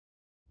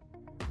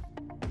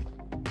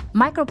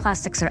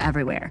Microplastics are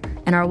everywhere,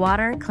 in our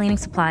water, cleaning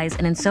supplies,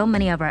 and in so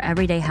many of our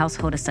everyday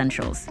household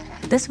essentials.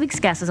 This week's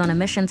guest is on a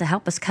mission to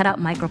help us cut out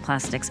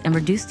microplastics and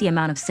reduce the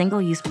amount of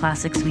single-use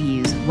plastics we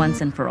use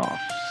once and for all.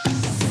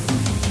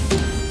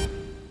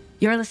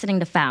 You're listening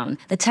to Found,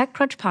 the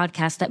TechCrunch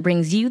podcast that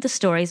brings you the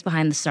stories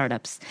behind the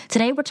startups.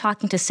 Today, we're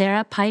talking to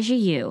Sarah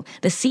Paiji Yoo,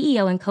 the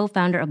CEO and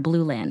co-founder of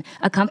Blueland,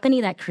 a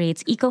company that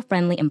creates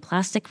eco-friendly and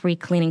plastic-free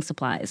cleaning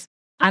supplies.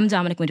 I'm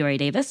Dominic Midori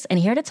Davis, and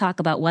here to talk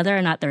about whether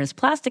or not there is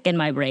plastic in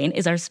my brain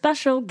is our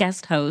special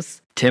guest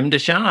host, Tim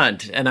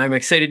Deschamps, and I'm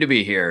excited to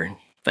be here.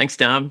 Thanks,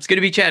 Dom. It's good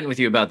to be chatting with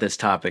you about this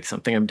topic,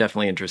 something I'm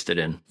definitely interested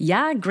in.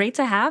 Yeah, great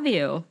to have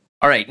you.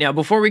 All right, now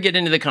before we get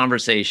into the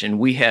conversation,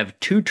 we have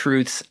two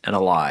truths and a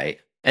lie.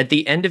 At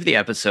the end of the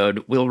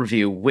episode, we'll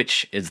review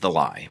which is the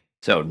lie.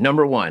 So,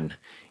 number one,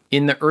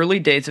 in the early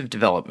days of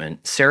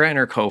development, Sarah and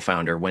her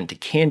co-founder went to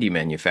candy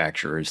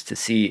manufacturers to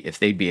see if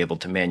they'd be able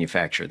to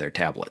manufacture their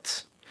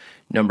tablets.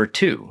 Number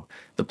two,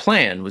 the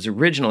plan was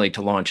originally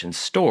to launch in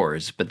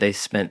stores, but they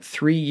spent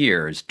 3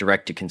 years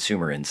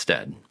direct-to-consumer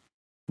instead.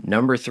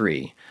 Number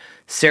three,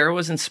 Sarah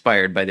was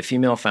inspired by the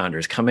female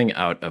founders coming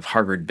out of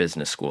Harvard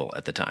Business School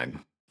at the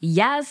time.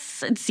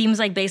 Yes, it seems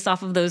like based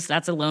off of those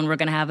stats alone, we're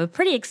going to have a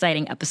pretty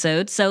exciting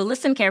episode. So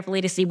listen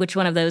carefully to see which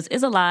one of those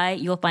is a lie.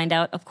 You'll find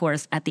out, of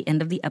course, at the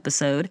end of the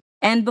episode.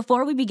 And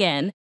before we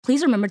begin,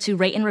 please remember to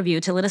rate and review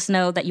to let us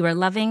know that you are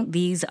loving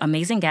these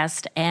amazing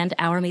guests and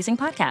our amazing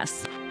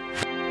podcasts.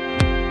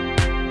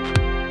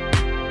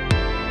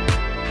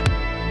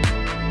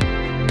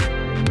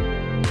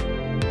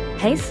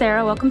 Hey,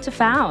 Sarah, welcome to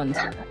Found.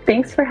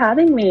 Thanks for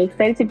having me.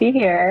 Excited to be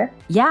here.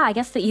 Yeah, I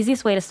guess the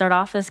easiest way to start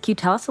off is, can you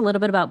tell us a little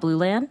bit about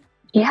Blueland?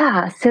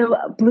 Yeah, so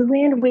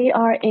Blueland, we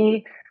are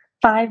a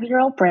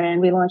 5-year-old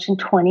brand. We launched in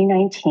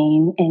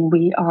 2019, and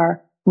we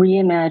are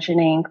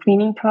reimagining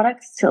cleaning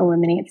products to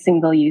eliminate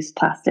single-use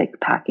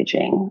plastic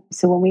packaging.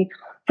 So when we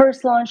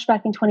first launched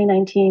back in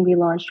 2019, we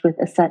launched with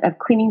a set of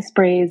cleaning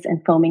sprays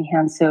and foaming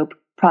hand soap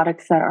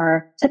products that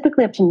are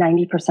typically up to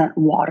 90%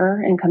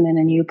 water and come in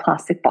a new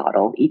plastic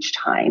bottle each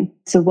time.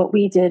 So what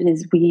we did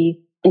is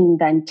we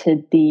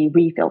invented the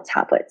refill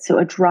tablet. So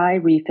a dry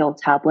refill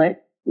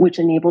tablet, which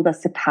enabled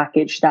us to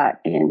package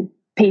that in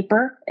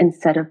paper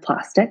instead of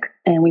plastic.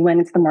 And we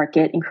went into the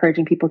market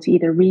encouraging people to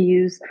either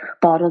reuse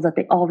bottles that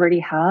they already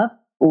have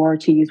or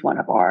to use one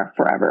of our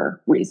forever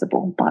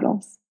reusable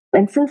bottles.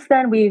 And since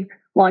then, we've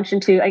launched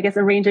into, I guess,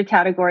 a range of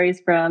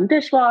categories from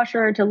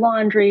dishwasher to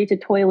laundry to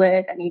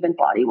toilet and even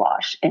body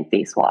wash and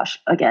face wash.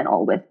 Again,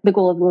 all with the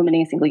goal of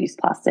eliminating single-use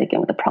plastic and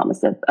with the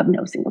promise of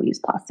no single-use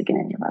plastic in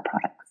any of our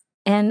products.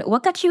 And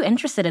what got you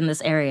interested in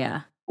this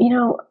area? You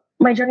know,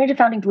 my journey to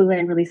founding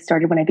Blueland really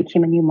started when I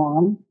became a new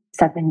mom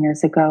 7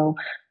 years ago.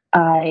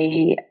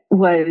 I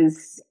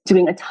was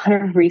doing a ton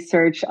of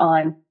research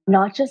on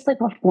not just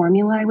like what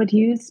formula I would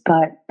use,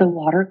 but the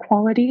water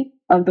quality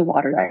of the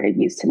water that I would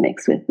use to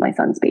mix with my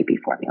son's baby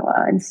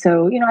formula. And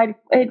so, I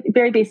had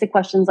very basic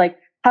questions like,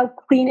 how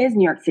clean is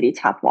New York City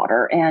tap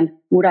water? And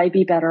would I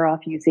be better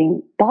off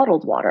using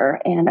bottled water?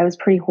 And I was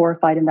pretty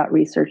horrified in that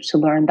research to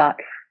learn that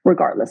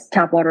regardless,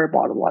 tap water or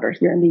bottled water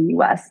here in the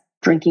US,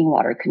 drinking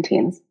water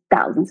contains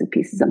thousands of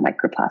pieces of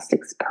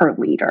microplastics per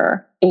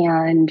liter.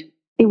 And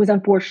it was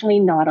unfortunately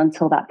not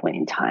until that point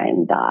in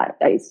time that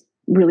I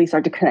really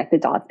started to connect the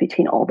dots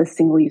between all the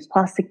single-use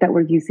plastic that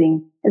we're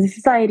using as a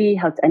society,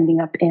 how it's ending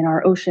up in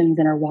our oceans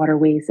and our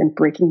waterways and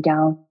breaking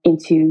down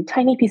into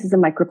tiny pieces of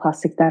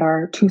microplastic that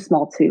are too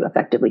small to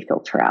effectively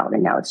filter out.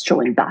 And now it's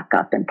showing back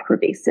up and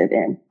pervasive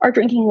in our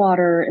drinking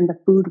water, in the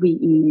food we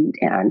eat,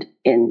 and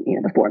in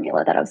the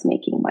formula that I was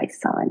making my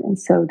son. And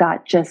so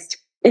that just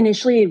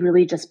initially, it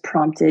really just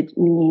prompted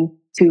me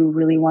to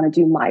really want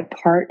to do my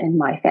part and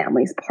my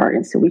family's part.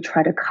 And so we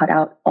try to cut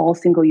out all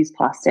single-use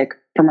plastic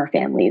from our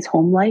family's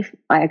home life.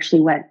 I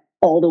actually went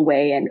all the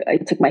way and I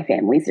took my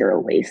family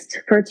zero waste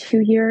for 2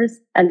 years.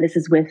 And this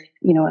is with,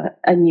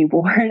 a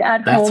newborn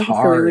at home. That's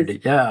hard. So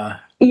yeah.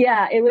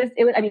 Yeah, it was,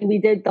 I mean, we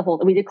did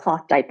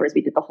cloth diapers,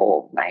 we did the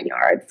whole 9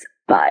 yards,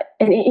 but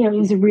it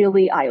was a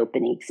really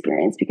eye-opening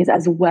experience because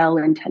as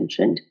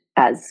well-intentioned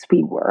as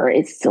we were,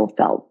 it still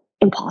felt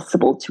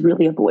impossible to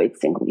really avoid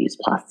single-use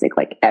plastic,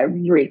 like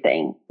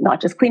everything,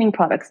 not just cleaning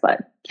products,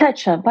 but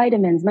ketchup,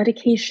 vitamins,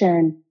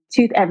 medication,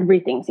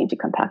 everything seemed to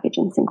come packaged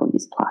in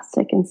single-use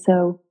plastic. And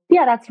so,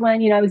 yeah, that's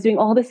when, I was doing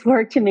all this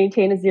work to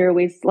maintain a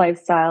zero-waste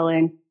lifestyle.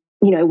 And,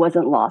 it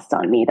wasn't lost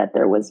on me that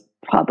there was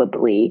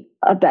probably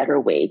a better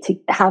way to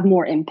have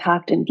more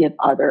impact and give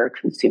other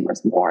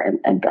consumers more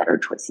and better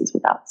choices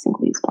without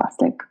single-use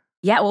plastic.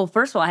 Yeah, well,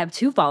 first of all, I have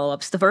 2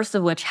 follow-ups. The first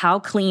of which, how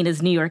clean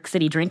is New York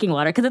City drinking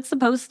water? Because it's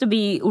supposed to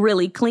be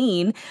really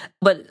clean.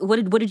 But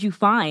what did you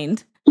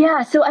find?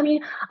 Yeah, so I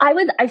mean,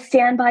 I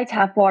stand by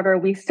tap water.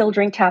 We still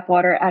drink tap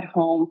water at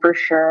home for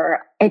sure.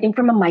 I think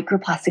from a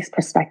microplastics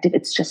perspective,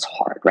 it's just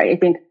hard, right? I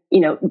think,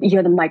 you have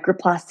the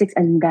microplastics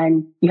and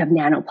then you have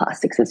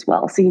nanoplastics as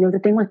well. So, the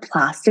thing with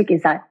plastic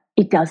is that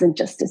it doesn't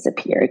just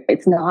disappear.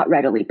 It's not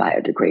readily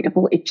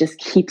biodegradable. It just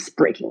keeps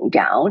breaking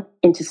down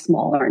into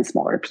smaller and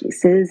smaller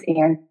pieces.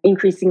 And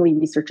increasingly,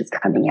 research is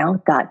coming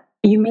out that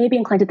you may be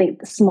inclined to think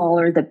the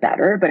smaller the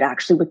better, but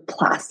actually with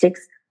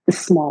plastics, the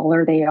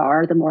smaller they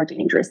are, the more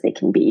dangerous they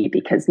can be,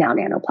 because now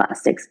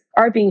nanoplastics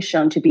are being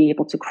shown to be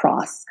able to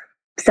cross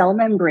cell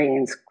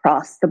membranes,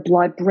 cross the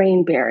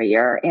blood-brain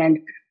barrier, and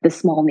the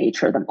small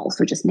nature of them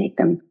also just make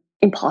them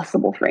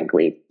impossible,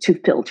 frankly, to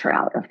filter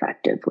out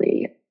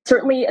effectively.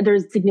 Certainly,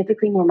 there's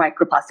significantly more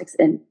microplastics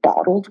in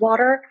bottled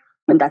water,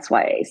 and that's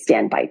why I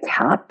stand by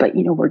tap. But,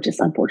 we're just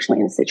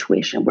unfortunately in a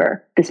situation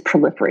where this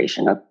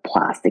proliferation of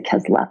plastic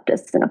has left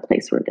us in a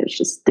place where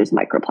there's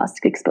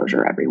microplastic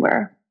exposure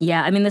everywhere.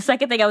 Yeah, I mean, the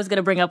second thing I was going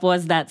to bring up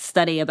was that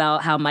study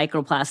about how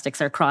microplastics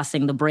are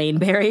crossing the brain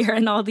barrier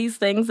and all these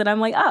things. And I'm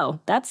like, oh,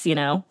 that's,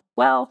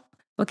 well,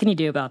 what can you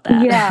do about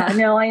that? Yeah,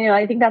 no, I know.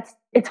 I think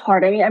it's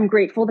hard. I mean, I'm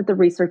grateful that the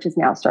research is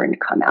now starting to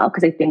come out,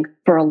 because I think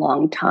for a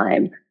long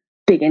time,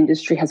 big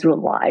industry has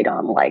relied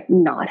on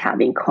not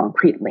having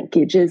concrete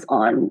linkages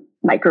on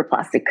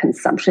microplastic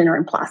consumption or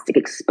in plastic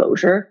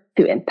exposure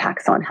to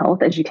impacts on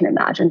health. As you can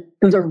imagine,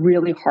 those are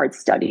really hard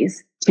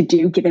studies to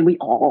do, given we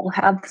all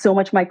have so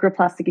much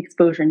microplastic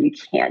exposure, and you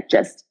can't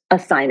just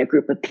assign a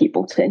group of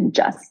people to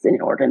ingest an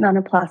inordinate amount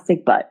of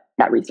plastic, but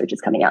that research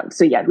is coming out.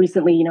 So yeah,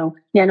 recently,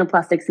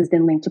 nanoplastics has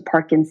been linked to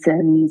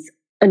Parkinson's.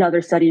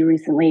 Another study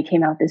recently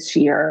came out this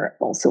year,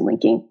 also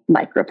linking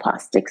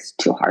microplastics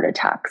to heart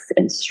attacks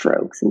and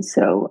strokes. And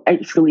so I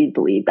truly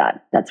believe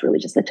that that's really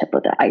just the tip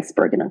of the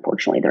iceberg. And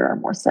unfortunately, there are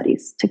more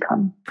studies to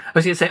come. I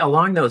was going to say,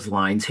 along those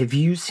lines, have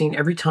you seen,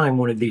 every time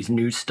one of these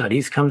new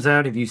studies comes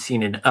out, have you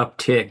seen an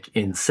uptick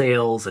in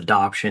sales,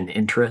 adoption,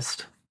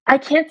 interest? I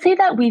can't say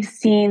that we've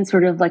seen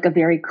sort of a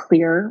very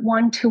clear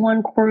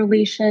one-to-one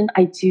correlation.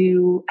 I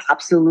do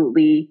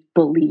absolutely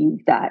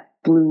believe that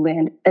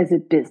Blueland as a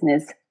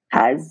business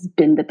has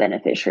been the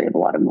beneficiary of a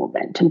lot of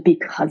momentum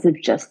because of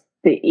just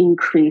the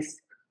increased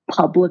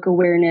public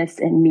awareness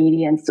and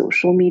media and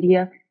social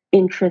media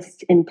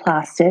interest in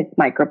plastic,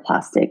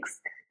 microplastics,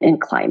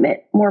 and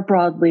climate more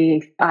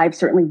broadly. I've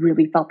certainly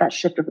really felt that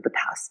shift over the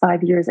past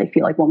 5 years. I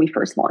feel like when we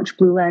first launched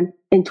Blueland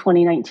in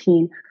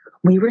 2019,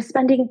 we were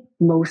spending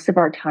most of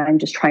our time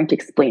just trying to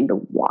explain the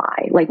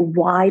why,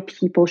 why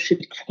people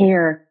should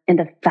care, and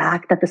the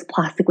fact that this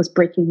plastic was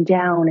breaking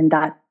down and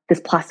that this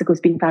plastic was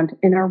being found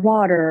in our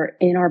water,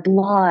 in our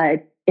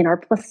blood, in our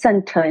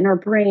placenta, in our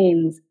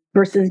brains,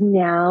 versus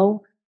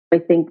now, I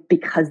think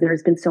because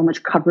there's been so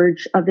much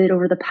coverage of it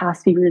over the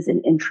past few years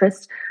and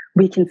interest,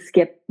 we can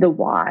skip the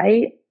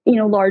why,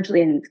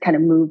 largely, and kind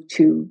of move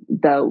to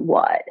the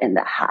what and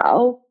the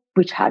how,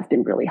 which has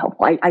been really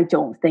helpful. I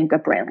don't think a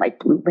brand like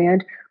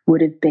Blueland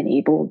would have been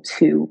able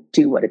to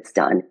do what it's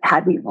done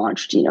had we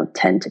launched,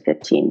 10 to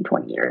 15,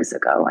 20 years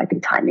ago. I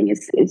think timing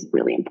is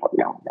really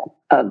important element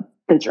of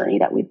the journey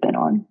that we've been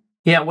on.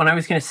 Yeah, when I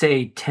was going to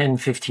say 10,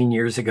 15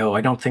 years ago,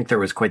 I don't think there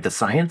was quite the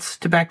science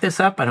to back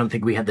this up. I don't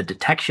think we had the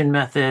detection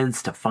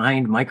methods to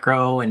find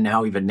micro and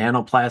now even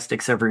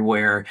nanoplastics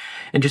everywhere.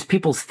 And just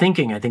people's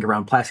thinking, I think,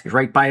 around plastics,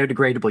 right?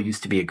 Biodegradable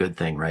used to be a good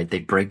thing, right? They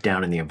break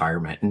down in the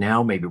environment. And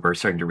now maybe we're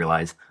starting to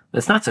realize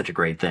that's not such a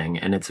great thing.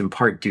 And it's in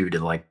part due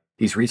to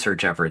these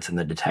research efforts and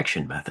the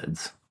detection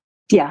methods.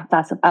 Yeah,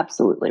 that's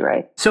absolutely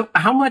right. So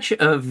how much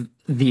of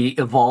the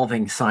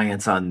evolving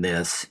science on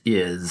this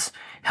is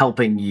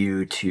helping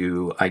you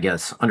to, I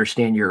guess,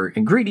 understand your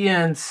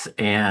ingredients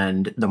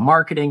and the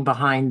marketing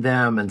behind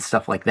them and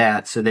stuff like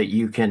that, so that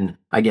you can,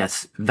 I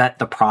guess, vet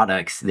the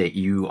products that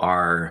you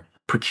are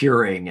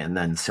procuring and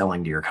then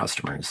selling to your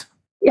customers?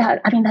 Yeah,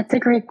 I mean, that's a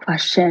great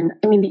question.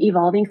 I mean, the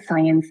evolving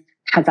science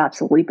has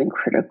absolutely been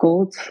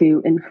critical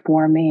to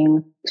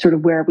informing sort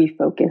of where we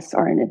focus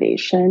our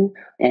innovation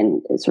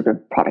and sort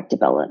of product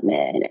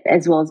development,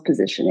 as well as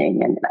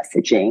positioning and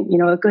messaging.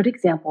 A good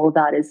example of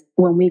that is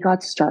when we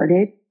got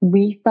started,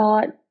 we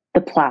thought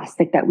the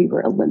plastic that we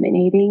were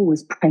eliminating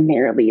was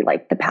primarily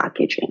the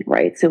packaging,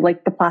 right? So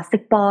the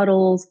plastic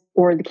bottles,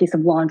 or in the case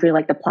of laundry,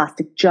 the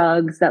plastic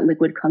jugs that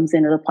liquid comes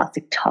in, or the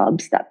plastic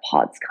tubs that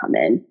pods come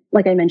in.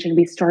 Like I mentioned,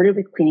 we started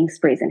with cleaning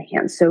sprays and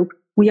hand soap.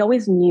 We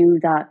always knew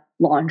that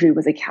laundry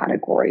was a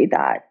category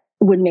that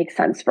would make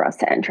sense for us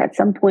to enter at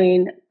some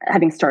point,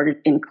 having started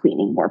in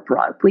cleaning more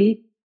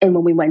broadly. And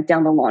when we went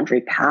down the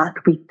laundry path,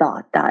 we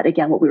thought that,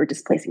 again, what we were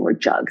displacing were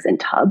jugs and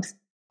tubs.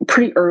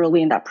 Pretty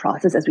early in that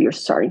process, as we were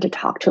starting to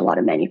talk to a lot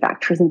of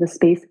manufacturers in the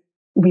space,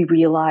 we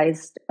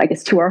realized, I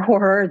guess to our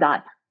horror,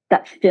 that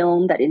that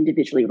film that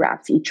individually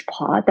wraps each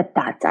pod,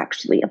 that's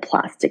actually a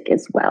plastic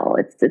as well.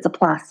 It's a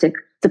plastic.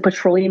 It's a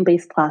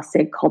petroleum-based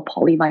plastic called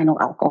polyvinyl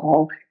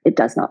alcohol. It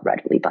does not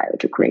readily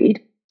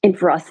biodegrade. And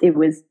for us, it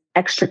was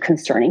extra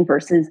concerning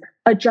versus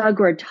a jug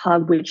or a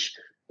tub, which,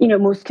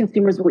 most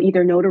consumers will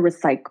either know to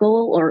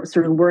recycle, or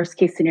sort of worst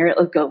case scenario,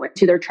 it'll go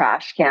into their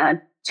trash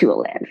can to a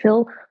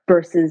landfill,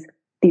 versus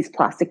these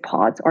plastic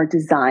pods are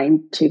designed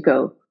to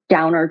go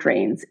down our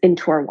drains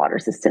into our water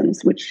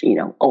systems, which,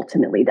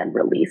 ultimately then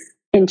release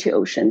into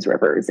oceans,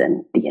 rivers,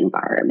 and the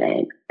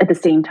environment. At the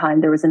same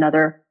time, there was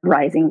another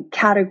rising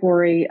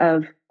category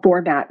of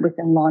format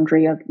within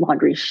laundry of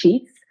laundry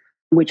sheets,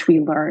 which we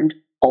learned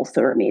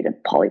also are made of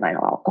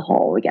polyvinyl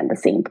alcohol, again, the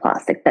same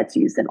plastic that's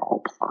used in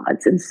all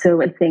pods. And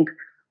so I think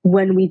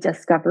when we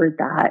discovered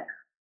that,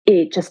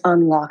 it just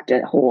unlocked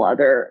a whole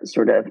other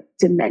sort of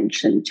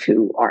dimension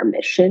to our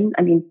mission.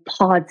 I mean,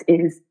 pods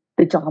is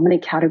the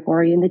dominant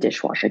category in the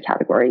dishwasher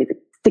category.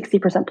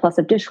 60% plus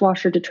of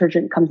dishwasher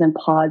detergent comes in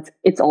pods.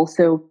 It's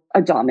also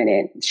a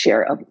dominant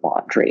share of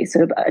laundry.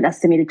 So an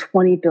estimated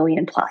 20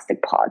 billion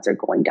plastic pods are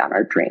going down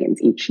our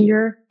drains each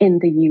year in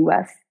the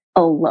US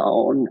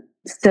alone.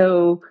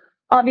 So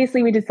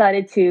obviously we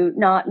decided to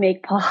not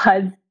make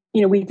pods.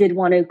 We did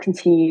want to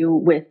continue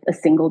with a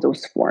single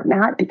dose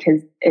format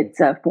because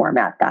it's a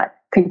format that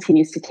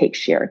continues to take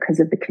share because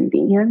of the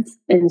convenience.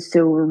 And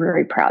so we're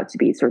very proud to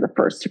be sort of the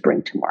first to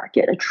bring to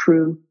market a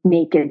true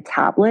naked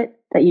tablet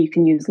that you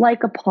can use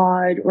like a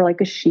pod or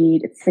like a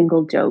sheet. It's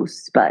single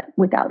dose, but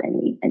without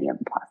any of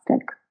the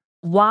plastic.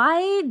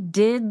 Why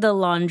did the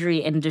laundry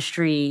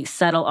industry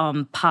settle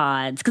on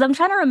pods? Because I'm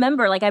trying to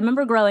remember, I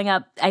remember growing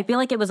up, I feel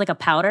like it was like a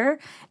powder.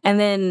 And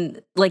then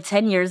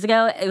 10 years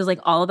ago, it was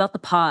all about the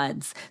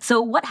pods.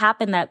 So what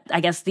happened that I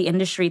guess the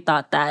industry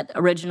thought that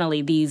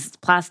originally these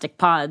plastic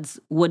pods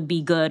would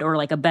be good or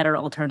a better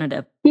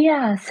alternative?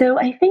 Yeah. So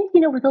I think,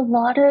 with a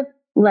lot of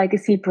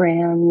legacy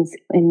brands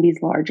in these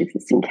large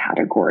existing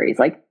categories,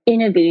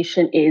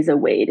 innovation is a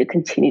way to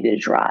continue to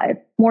drive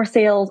more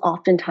sales,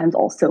 oftentimes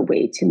also a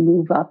way to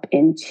move up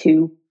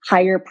into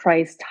higher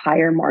priced,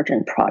 higher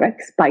margin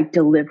products by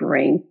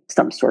delivering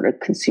some sort of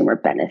consumer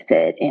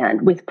benefit.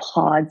 And with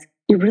pods,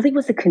 it really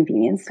was a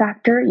convenience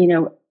factor.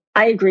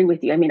 I agree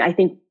with you. I mean, I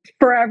think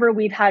forever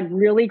we've had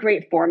really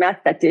great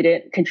formats that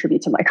didn't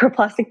contribute to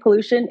microplastic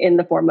pollution in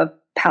the form of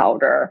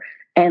powder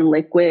and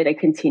liquid. I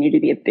continue to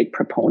be a big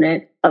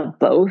proponent of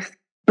both.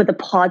 But the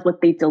pods,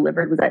 what they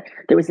delivered was that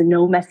there was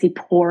no messy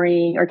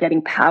pouring or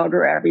getting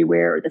powder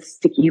everywhere or the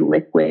sticky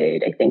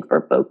liquid. I think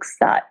for folks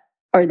that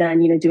are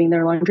then, doing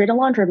their laundry at a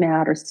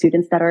laundromat or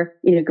students that are,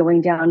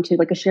 going down to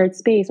a shared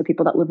space or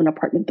people that live in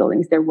apartment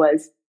buildings, there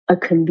was a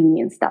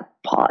convenience that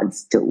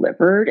pods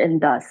delivered. And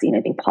thus,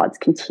 I think pods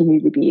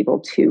continue to be able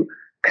to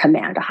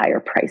command a higher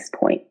price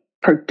point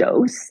per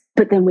dose.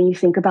 But then when you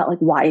think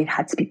about why it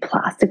had to be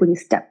plastic, when you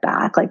step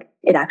back,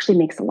 it actually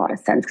makes a lot of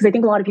sense. Because I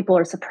think a lot of people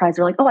are surprised.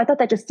 They're oh, I thought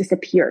that just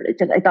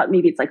disappeared. I thought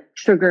maybe it's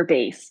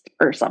sugar-based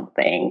or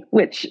something,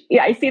 which,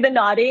 yeah, I see the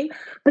nodding.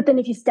 But then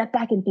if you step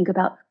back and think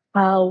about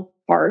how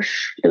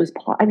harsh those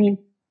pods, I mean,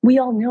 we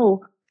all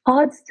know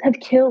pods have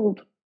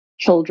killed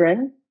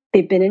children.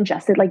 They've been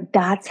ingested.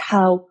 That's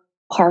how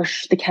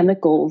harsh the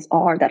chemicals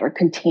are that are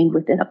contained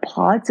within a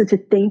pod. So to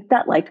think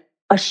that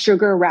a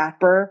sugar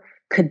wrapper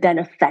could then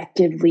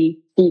effectively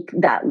keep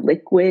that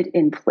liquid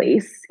in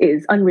place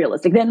is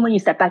unrealistic. Then when you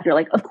step back, you're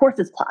of course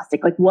it's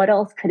plastic. What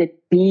else could it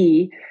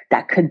be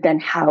that could then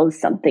house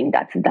something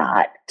that's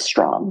that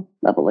strong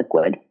of a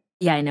liquid?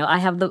 Yeah, I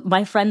know.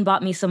 My friend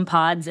bought me some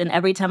pods, and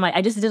every time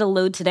I just did a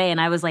load today,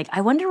 and I was I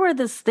wonder where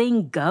this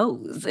thing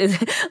goes.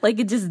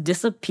 It just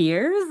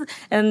disappears.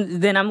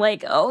 And then I'm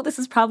oh, this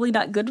is probably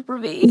not good for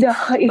me. No,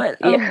 but,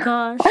 oh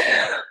gosh.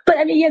 But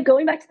I mean, yeah,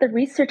 going back to the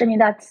research, I mean,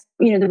 that's,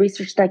 the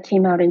research that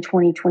came out in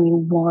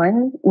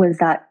 2021 was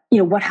that,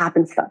 what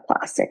happens to that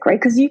plastic, right?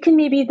 Because you can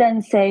maybe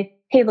then say,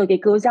 hey, look,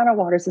 it goes down our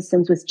water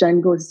systems, which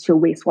then goes to a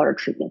wastewater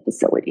treatment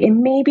facility.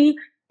 And maybe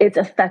it's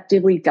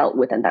effectively dealt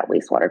with in that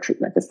wastewater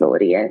treatment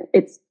facility, and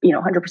it's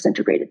 100%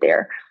 degraded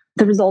there.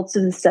 The results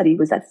of the study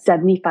was that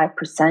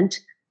 75%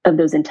 of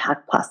those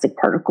intact plastic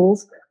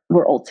particles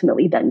were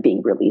ultimately then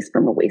being released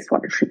from a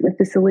wastewater treatment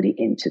facility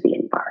into the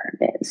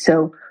environment.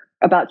 So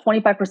about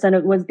 25%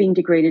 of it was being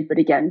degraded, but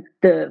again,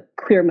 the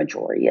clear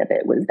majority of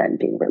it was then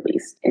being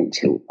released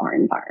into our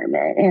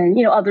environment. And,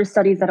 other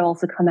studies that have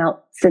also come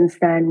out since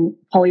then,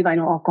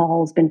 polyvinyl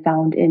alcohol has been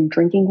found in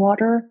drinking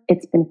water.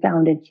 It's been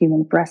found in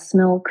human breast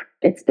milk.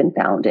 It's been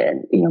found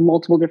in,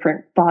 multiple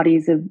different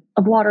bodies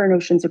of water and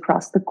oceans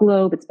across the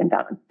globe. It's been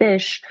found in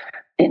fish.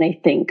 And I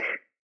think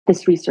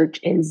this research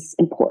is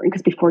important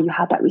because before you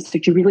had that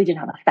research, you really didn't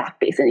have a fact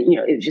base. And,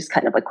 it was just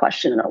kind of a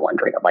question and a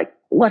wondering of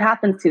what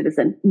happens to this?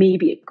 And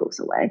maybe it goes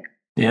away.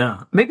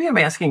 Yeah. Maybe I'm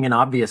asking an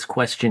obvious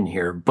question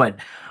here, but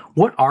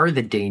what are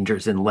the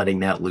dangers in letting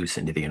that loose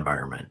into the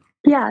environment?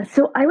 Yeah.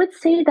 So I would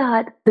say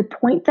that the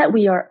point that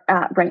we are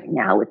at right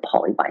now with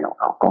polyvinyl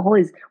alcohol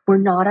is we're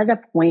not at a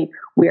point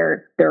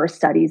where there are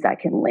studies that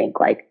can link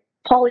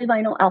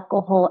polyvinyl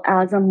alcohol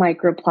as a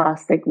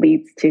microplastic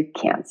leads to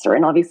cancer.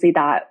 And obviously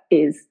that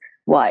is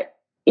what,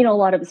 a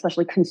lot of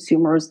especially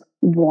consumers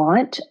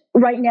want.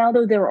 Right now,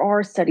 though, there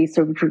are studies.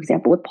 So, for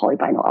example, with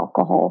polyvinyl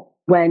alcohol,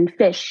 when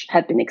fish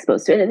have been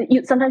exposed to it,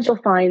 and sometimes you'll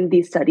find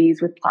these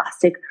studies with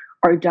plastic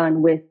are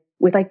done with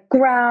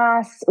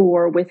grass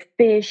or with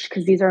fish,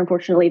 because these are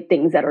unfortunately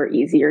things that are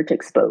easier to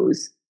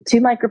expose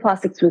to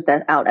microplastics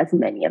without as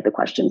many of the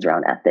questions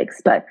around ethics.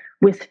 But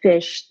with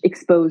fish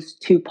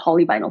exposed to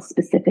polyvinyl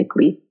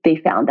specifically, they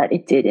found that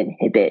it did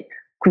inhibit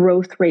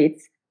growth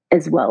rates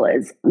as well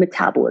as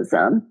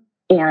metabolism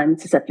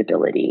and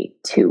susceptibility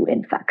to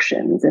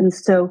infections. And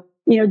so,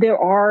 there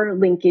are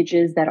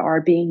linkages that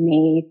are being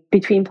made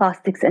between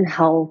plastics and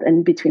health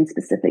and between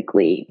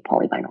specifically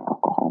polyvinyl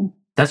alcohol.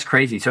 That's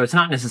crazy. So it's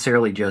not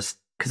necessarily just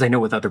because I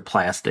know with other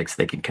plastics,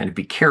 they can kind of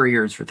be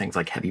carriers for things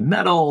like heavy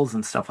metals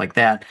and stuff like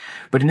that.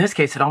 But in this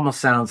case, it almost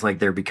sounds like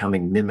they're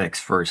becoming mimics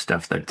for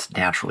stuff that's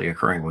naturally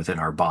occurring within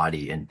our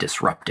body and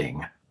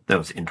disrupting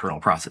those internal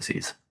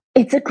processes.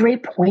 It's a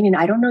great point. And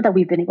I don't know that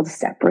we've been able to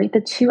separate the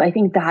two. I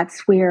think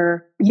that's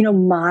where,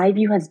 my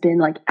view has been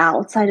like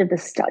outside of the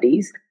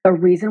studies, the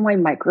reason why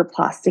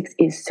microplastics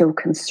is so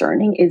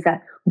concerning is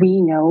that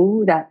we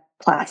know that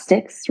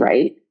plastics,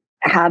 right,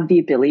 have the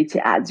ability to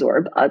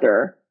adsorb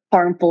other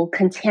harmful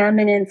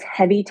contaminants,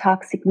 heavy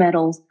toxic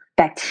metals,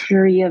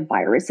 bacteria,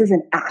 viruses,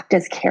 and act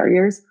as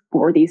carriers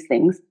for these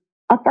things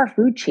up our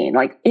food chain,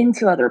 like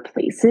into other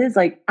places,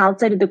 like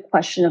outside of the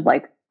question of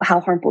like how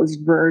harmful is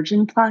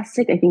virgin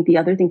plastic. I think the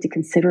other thing to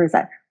consider is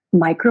that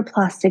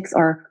microplastics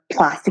are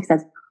plastics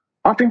that's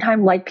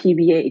oftentimes like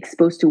PVA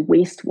exposed to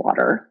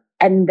wastewater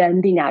and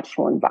then the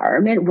natural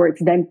environment where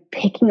it's then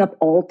picking up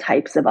all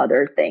types of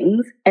other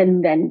things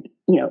and then,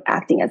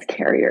 acting as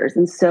carriers.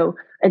 And so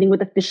I think with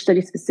the fish study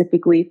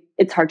specifically,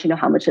 it's hard to know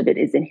how much of it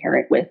is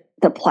inherent with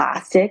the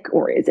plastic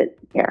or is it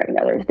carrying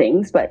other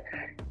things. But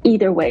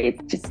either way,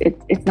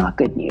 it's not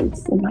good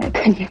news in my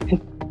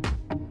opinion.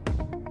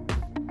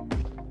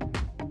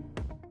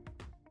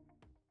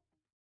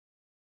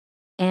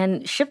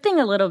 And shifting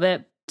a little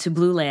bit to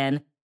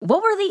Blueland,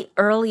 what were the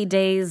early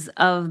days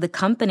of the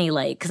company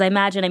like? Because I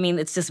imagine,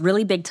 it's this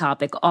really big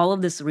topic, all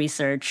of this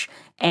research,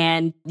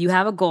 and you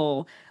have a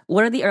goal.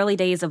 What are the early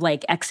days of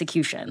like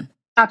execution?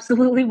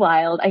 Absolutely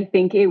wild. I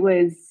think it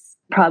was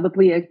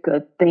probably a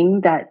good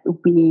thing that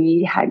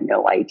we had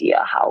no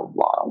idea how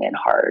long and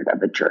hard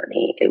of a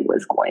journey it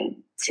was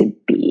going to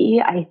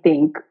be.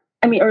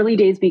 Early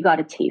days, we got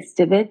a taste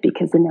of it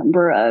because the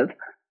number of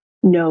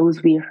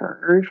no's we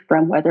heard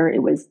from whether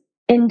it was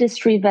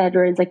industry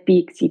veterans like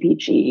Beak,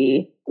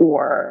 CPG,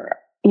 or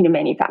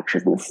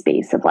manufacturers in the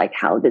space of like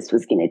how this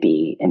was going to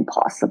be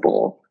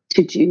impossible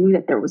to do,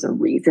 that there was a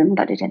reason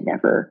that it had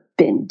never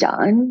been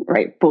done,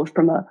 right? Both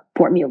from a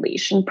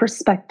formulation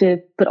perspective,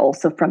 but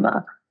also from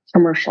a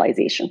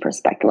commercialization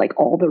perspective, like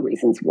all the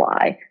reasons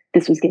why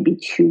this was going to be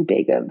too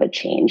big of a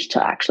change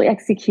to actually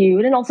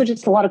execute. And also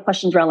just a lot of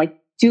questions around like,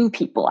 do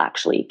people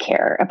actually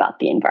care about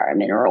the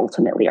environment, or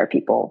ultimately are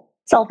people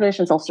selfish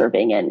and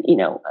self-serving and,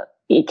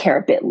 care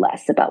a bit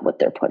less about what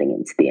they're putting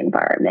into the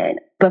environment.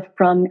 But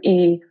from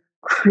a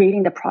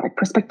creating the product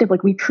perspective,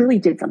 like we truly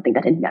did something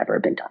that had never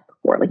been done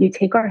before. Like you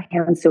take our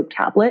hand soap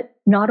tablet,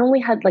 not only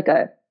had like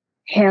a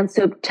hand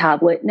soap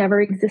tablet never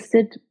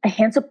existed, a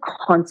hand soap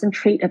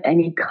concentrate of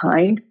any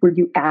kind where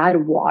you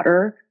add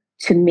water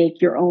to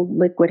make your own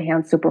liquid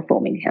hand soap or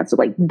foaming hand soap,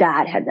 like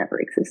that had never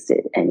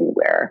existed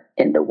anywhere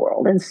in the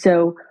world. And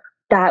so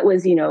that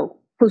was,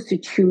 close to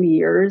 2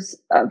 years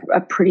of a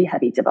pretty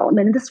heavy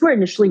development. And this is where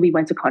initially we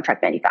went to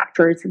contract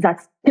manufacturers, because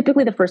that's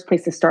typically the first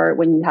place to start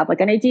when you have like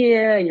an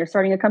idea and you're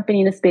starting a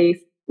company in a space.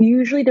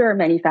 Usually there are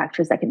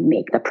manufacturers that can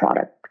make the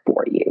product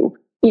for you.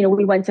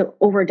 We went to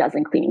over a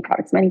dozen cleaning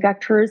products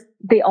manufacturers.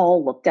 They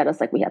all looked at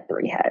us like we had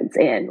three heads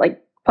and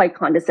like quite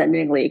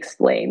condescendingly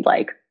explained,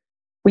 like,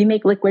 we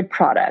make liquid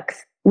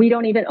products. We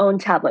don't even own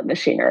tablet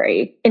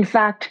machinery. In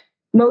fact,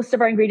 most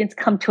of our ingredients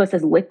come to us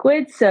as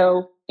liquid.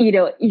 So,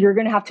 you're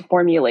going to have to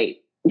formulate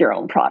your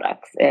own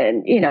products.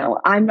 And,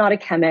 I'm not a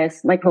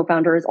chemist. My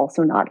co-founder is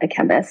also not a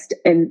chemist.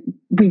 And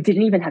we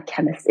didn't even have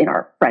chemists in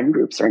our friend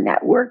groups or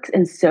networks.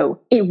 And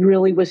so it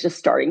really was just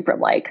starting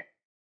from like,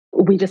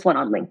 we just went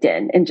on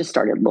LinkedIn and just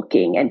started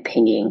looking and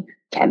pinging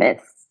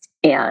chemists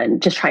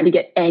and just trying to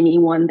get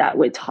anyone that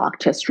would talk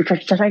to us, trying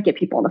to get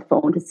people on the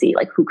phone to see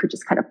like who could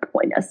just kind of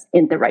point us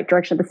in the right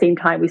direction. At the same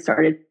time, we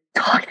started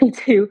talking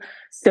to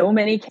so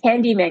many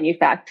candy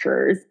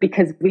manufacturers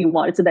because we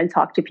wanted to then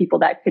talk to people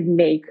that could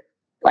make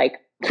like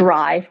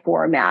dry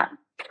format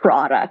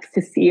products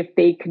to see if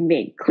they can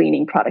make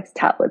cleaning products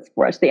tablets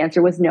for us. The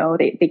answer was no,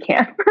 they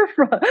can't.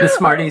 The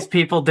smarties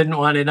people didn't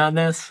want in on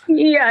this?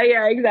 Yeah,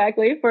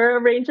 exactly. For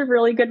a range of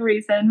really good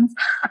reasons.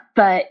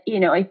 But,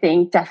 I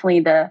think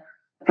definitely the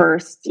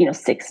first,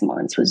 6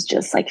 months was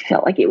just like,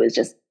 felt like it was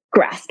just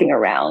grasping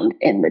around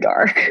in the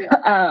dark,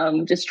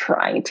 just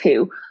trying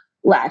to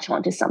latch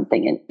onto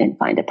something and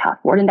find a path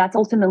forward. And that's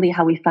ultimately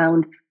how we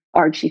found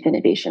our chief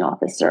innovation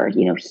officer.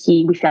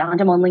 We found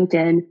him on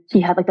LinkedIn.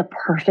 He had like the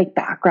perfect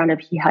background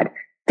he had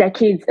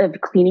decades of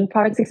cleaning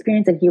products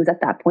experience. And he was at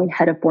that point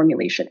head of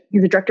formulation. He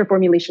was the director of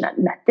formulation at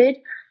Method.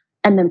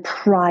 And then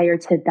prior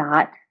to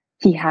that,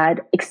 he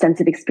had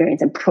extensive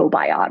experience in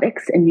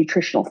probiotics and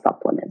nutritional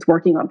supplements,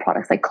 working on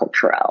products like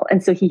Culturelle.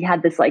 And so he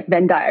had this like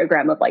Venn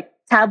diagram of like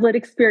tablet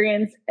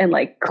experience and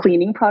like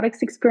cleaning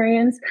products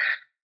experience.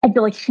 I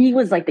feel like he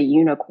was like the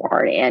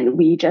unicorn. And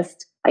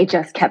I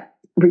just kept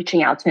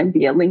reaching out to him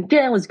via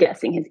LinkedIn, was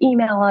guessing his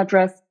email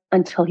address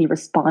until he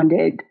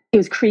responded. It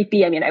was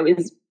creepy. I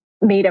was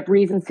made up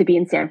reasons to be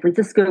in San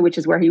Francisco, which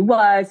is where he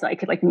was, so I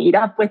could like meet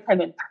up with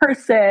him in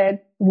person.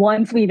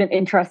 Once we even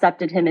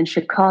intercepted him in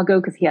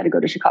Chicago because he had to go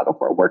to Chicago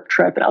for a work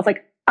trip. And I was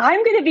like,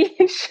 I'm going to be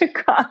in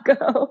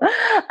Chicago.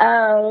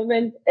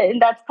 And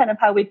that's kind of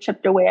how we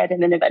chipped away at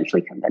him and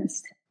eventually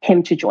convinced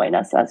him to join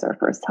us as our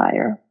first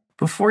hire.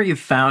 Before you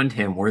found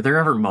him, were there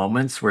ever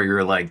moments where you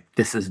were like,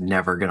 this is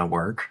never going to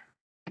work?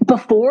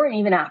 Before and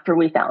even after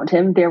we found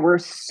him, there were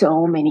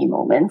so many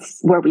moments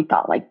where we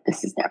thought like,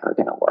 this is never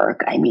going to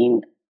work. I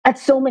mean, at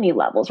so many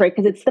levels, right?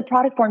 Because it's the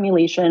product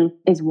formulation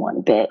is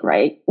one bit,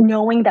 right?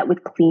 Knowing that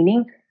with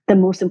cleaning, the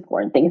most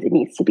important thing is it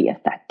needs to be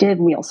effective.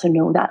 We also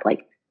know that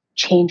like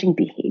changing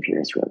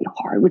behavior is really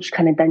hard, which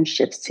kind of then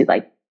shifts to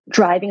like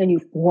driving a new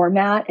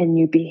format and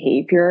new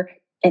behavior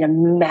in a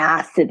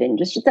massive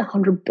industry. It's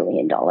 $100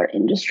 billion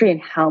industry,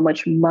 and how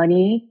much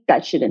money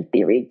that should in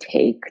theory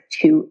take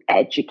to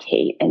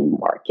educate and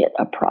market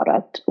a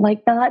product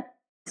like that.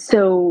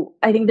 So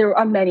I think there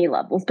are many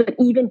levels, but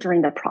even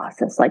during the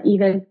process, like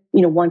even,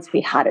 once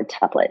we had a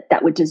tablet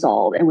that would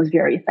dissolve and was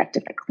very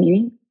effective at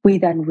cleaning, we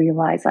then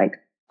realized like,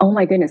 oh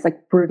my goodness,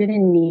 like we're going to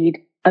need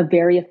a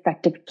very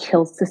effective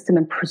kill system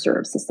and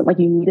preserve system. Like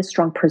you need a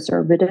strong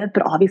preservative,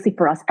 but obviously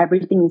for us,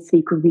 everything needs to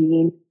be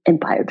green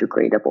and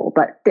biodegradable.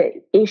 But the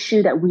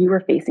issue that we were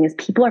facing is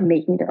people are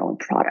making their own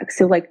products.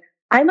 So like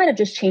I might have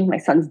just changed my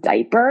son's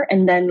diaper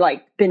and then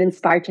like been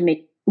inspired to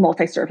make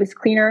multi-surface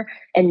cleaner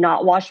and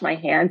not wash my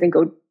hands and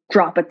go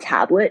drop a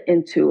tablet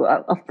into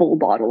a full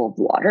bottle of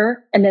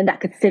water. And then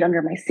that could sit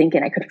under my sink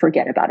and I could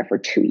forget about it for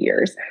 2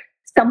 years.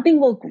 Something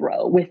will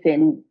grow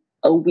within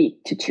a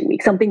week to 2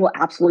 weeks. Something will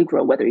absolutely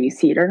grow, whether you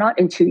see it or not.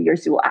 In 2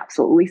 years, you will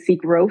absolutely see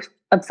growth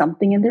of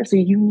something in there. So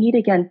you need,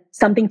 again,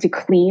 something to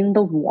clean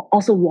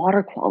also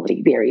water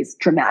quality varies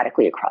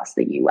dramatically across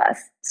the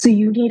US. So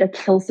you need a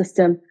kill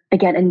system,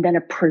 again, and then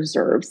a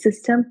preserve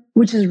system,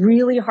 which is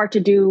really hard to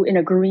do in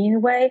a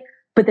green way.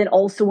 But then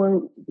also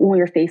when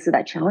you're faced with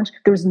that challenge,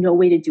 there was no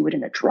way to do it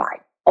in a dry.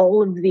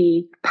 All of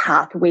the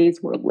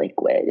pathways were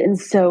liquid. And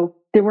so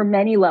there were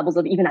many levels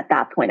of, even at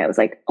that point, I was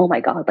like, oh my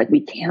God, like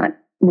we can't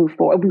move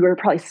forward. We were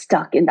probably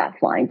stuck in that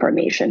flying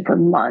formation for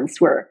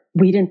months where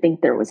we didn't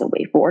think there was a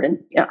way forward. And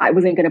I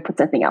wasn't going to put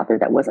something out there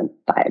that wasn't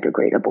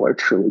biodegradable or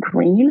truly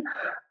green,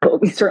 but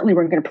we certainly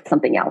weren't going to put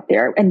something out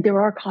there. And there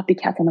are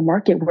copycats on the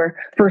market where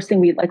first thing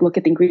we like look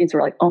at the ingredients,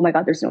 we're like, oh my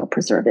God, there's no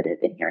preservative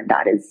in here. And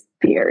that is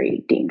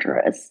very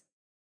dangerous.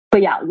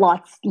 But yeah,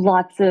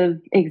 lots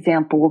of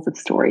examples of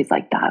stories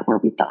like that where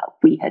we thought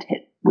we had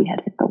hit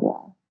the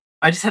wall.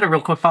 I just had a real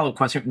quick follow-up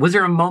question. Was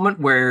there a moment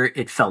where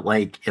it felt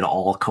like it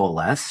all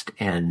coalesced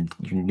and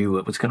you knew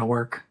it was going to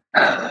work?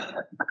 I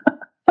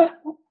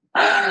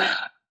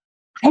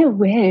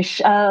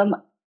wish.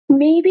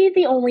 Maybe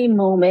the only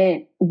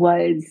moment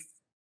was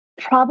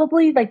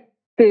probably like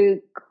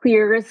the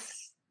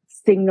clearest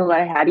signal that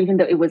I had, even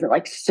though it wasn't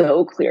like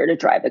so clear to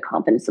drive the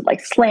confidence of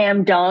like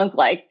slam dunk,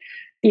 like,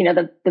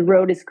 the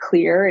road is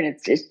clear and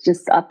it's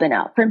just up and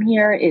out from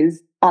here,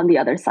 is on the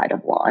other side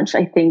of launch.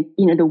 I think,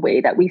 the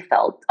way that we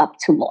felt up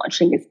to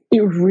launching is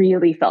it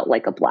really felt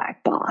like a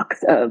black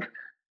box of,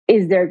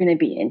 is there going to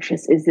be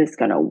interest? Is this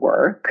going to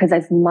work? Because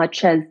as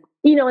much as,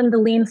 in the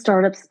lean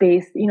startup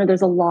space,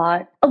 there's a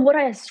lot of what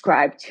I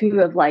ascribe to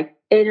of like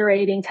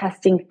iterating,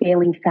 testing,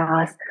 failing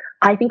fast.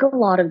 I think a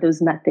lot of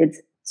those methods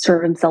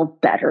serve themselves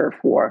better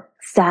for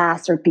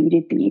SaaS or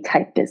B2B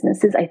type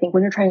businesses. I think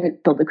when you're trying to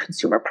build a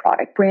consumer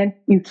product brand,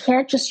 you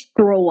can't just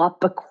throw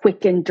up a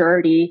quick and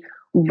dirty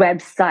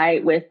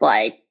website with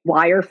like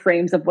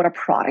wireframes of what a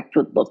product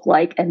would look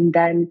like and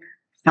then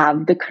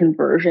have the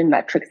conversion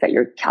metrics that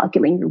you're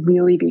calculating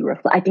really be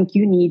reflected. I think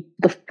you need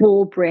the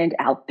full brand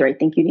out there. I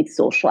think you need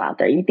social out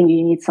there. I think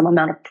you need some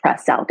amount of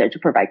press out there to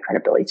provide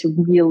credibility to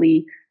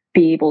really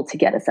be able to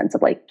get a sense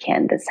of like,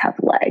 can this have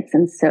legs?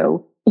 And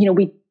so,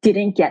 we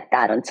didn't get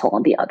that until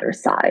on the other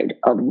side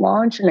of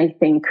launch. And I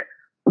think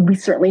we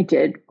certainly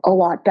did a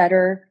lot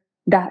better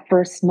that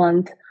first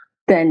month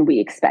than we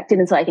expected.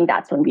 And so I think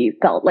that's when we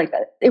felt like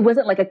it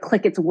wasn't like a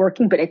click, it's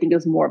working, but I think it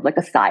was more of like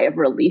a sigh of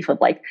relief of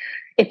like,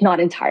 it's not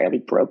entirely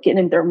broken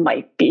and there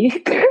might be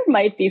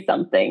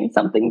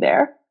something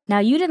there. Now,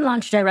 you didn't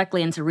launch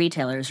directly into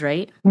retailers,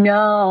 right?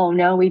 No,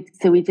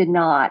 we did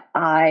not.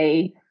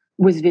 I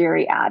was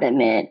very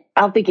adamant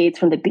out the gates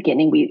from the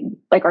beginning. We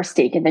like our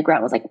stake in the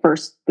ground was like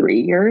first 3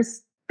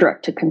 years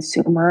direct to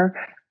consumer.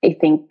 I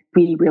think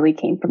we really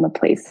came from a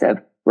place of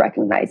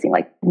recognizing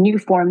like new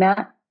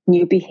format,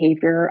 new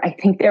behavior. I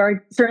think there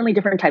are certainly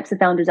different types of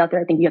founders out there.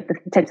 I think you have the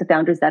types of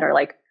founders that are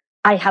like,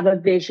 I have a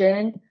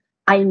vision.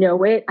 I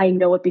know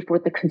it before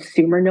the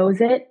consumer knows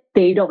it.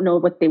 They don't know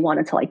what they want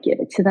until I give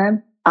it to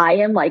them. I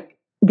am like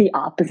the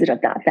opposite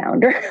of that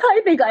founder.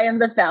 I think I am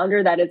the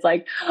founder that is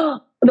like,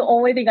 the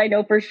only thing I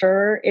know for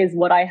sure is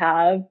what I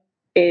have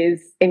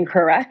is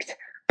incorrect.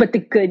 But the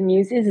good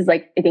news is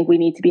like, I think we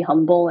need to be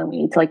humble and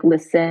we need to like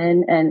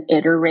listen and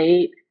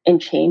iterate and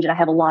change. And I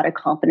have a lot of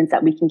confidence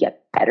that we can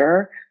get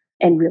better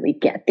and really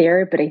get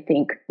there. But I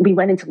think we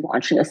went into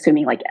launching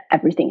assuming like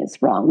everything is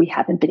wrong. We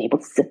haven't been able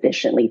to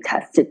sufficiently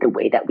test it the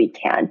way that we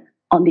can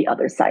on the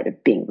other side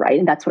of being right.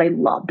 And that's what I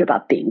loved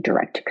about being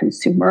direct to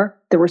consumer.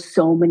 There were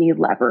so many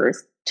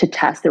levers to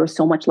test. There was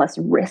so much less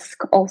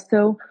risk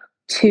also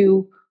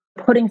to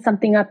putting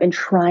something up and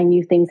trying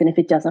new things. And if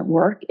it doesn't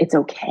work, it's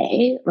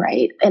okay,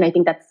 right? And I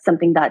think that's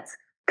something that's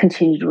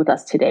continued with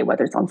us today,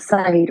 whether it's on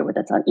site or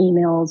whether it's on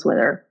emails,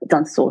 whether it's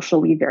on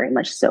social. We very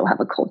much so have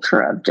a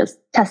culture of just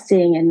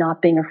testing and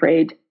not being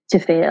afraid to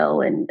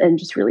fail and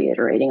just really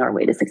iterating our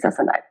way to success.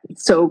 And I'm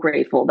so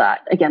grateful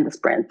that, again, this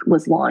brand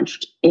was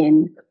launched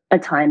in a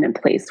time and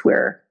place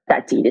where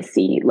that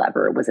D2C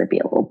lever was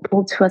available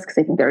to us, because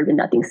I think there would be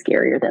nothing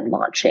scarier than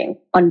launching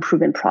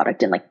unproven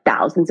product in like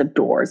thousands of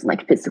doors and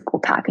like physical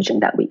packaging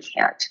that we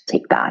can't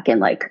take back. And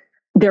like,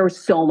 there was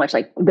so much,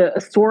 like the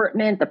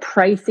assortment, the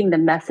pricing, the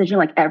messaging,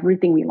 like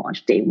everything we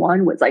launched day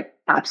one was like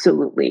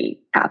absolutely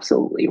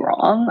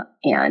wrong.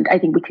 And I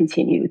think we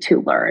continue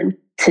to learn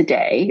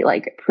today,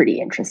 like pretty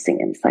interesting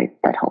insights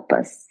that help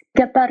us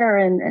get better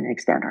and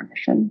expand our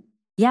mission.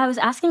 Yeah, I was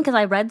asking because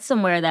I read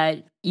somewhere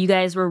that you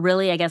guys were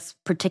really, I guess,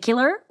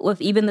 particular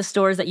with even the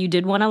stores that you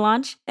did want to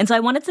launch. And so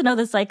I wanted to know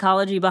the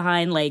psychology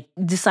behind like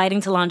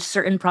deciding to launch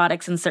certain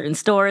products in certain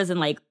stores and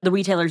like the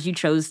retailers you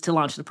chose to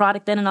launch the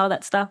product in and all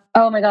that stuff.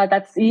 Oh my God,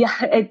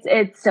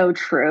 it's so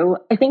true.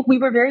 I think we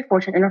were very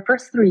fortunate. In our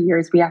first 3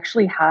 years, we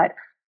actually had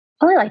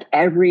probably like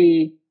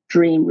every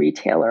dream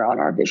retailer on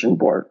our vision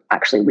board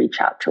actually reach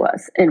out to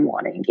us and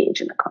want to engage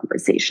in a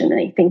conversation.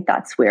 And I think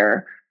that's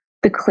where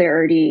the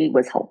clarity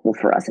was helpful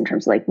for us in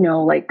terms of like,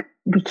 no, like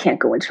we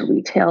can't go into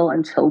retail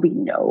until we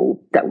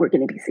know that we're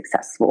going to be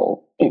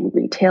successful in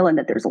retail and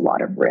that there's a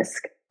lot of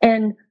risk.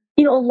 And,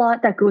 you know, a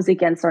lot that goes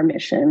against our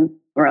mission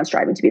around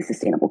striving to be a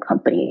sustainable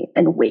company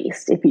and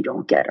waste if you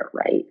don't get it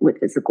right with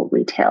physical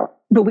retail.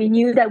 But we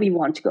knew that we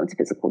wanted to go into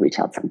physical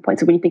retail at some point.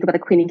 So when you think about the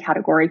cleaning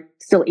category,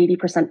 still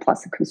 80%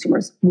 plus of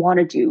consumers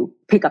want to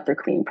pick up their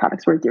cleaning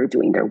products where they're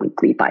doing their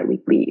weekly,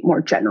 bi-weekly, more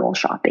general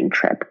shopping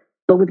trip.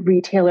 But with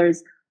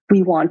retailers,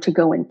 we want to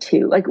go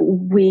into, like,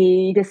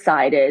 we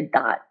decided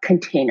that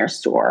Container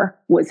Store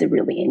was a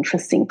really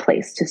interesting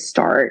place to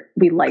start.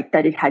 We liked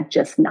that it had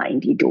just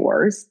 90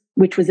 doors,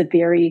 which was a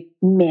very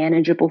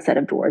manageable set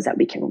of doors that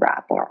we can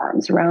wrap our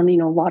arms around. You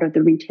know, a lot of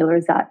the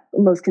retailers that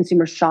most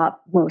consumers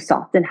shop most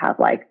often have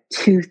like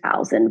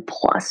 2,000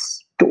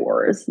 plus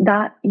doors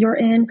that you're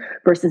in,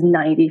 versus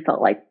 90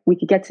 felt like we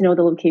could get to know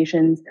the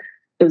locations.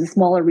 It was a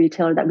smaller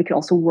retailer that we could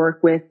also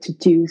work with to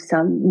do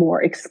some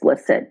more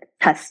explicit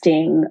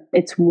testing.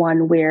 It's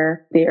one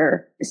where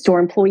their store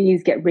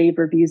employees get rave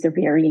reviews. They're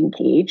very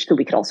engaged. So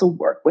we could also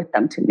work with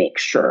them to make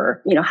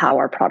sure, you know, how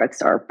our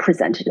products are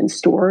presented in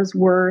stores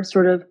were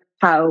sort of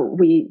how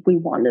we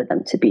wanted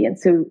them to be. And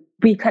so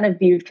we kind of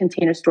viewed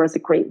Container Store as a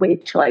great way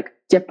to like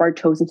dip our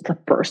toes into the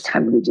first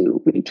time we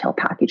do retail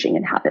packaging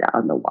and have it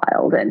out in the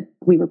wild. And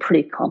we were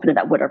pretty confident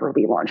that whatever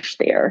we launched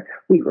there,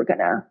 we were going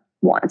to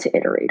want to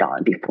iterate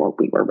on before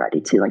we were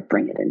ready to like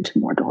bring it into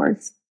more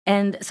doors.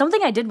 And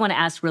something I did want to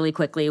ask really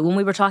quickly, when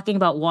we were talking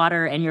about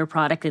water and your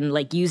product and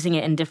like using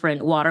it in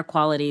different water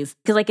qualities,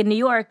 because like in New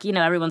York, you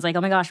know, everyone's like,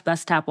 oh my gosh,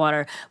 best tap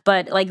water.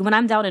 But like when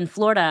I'm down in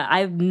Florida,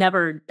 I've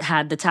never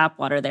had the tap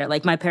water there.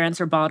 Like my parents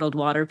are bottled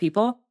water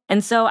people.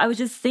 And so I was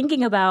just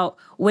thinking about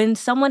when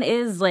someone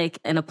is like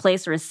in a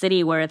place or a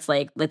city where it's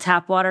like the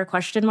tap water ?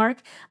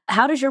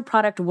 How does your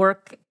product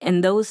work in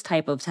those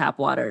type of tap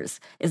waters?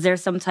 Is there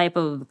some type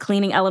of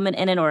cleaning element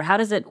in it, or how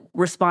does it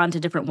respond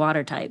to different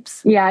water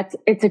types? Yeah,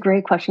 it's a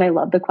great question. I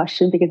love the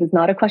question because it's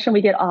not a question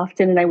we get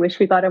often. And I wish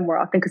we got it more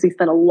often because we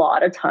spend a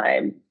lot of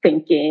time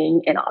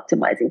thinking and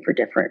optimizing for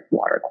different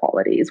water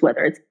qualities,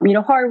 whether it's, you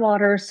know, hard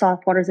water,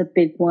 soft water is a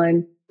big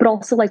one, but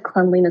also like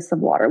cleanliness of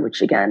water,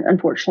 which again,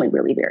 unfortunately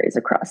really varies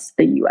across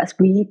the US.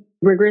 We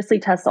rigorously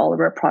test all of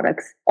our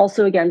products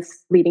also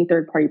against leading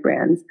third-party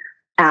brands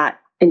at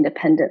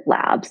independent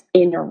labs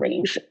in a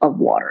range of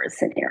water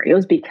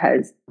scenarios,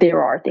 because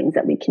there are things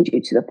that we can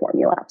do to the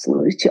formula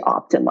absolutely to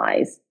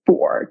optimize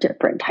for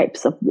different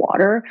types of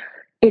water.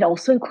 It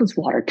also includes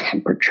water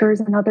temperatures,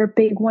 another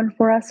big one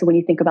for us. So when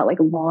you think about like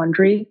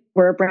laundry,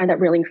 we're a brand that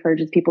really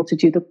encourages people to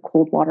do the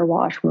cold water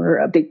wash. We're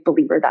a big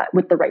believer that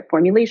with the right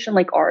formulation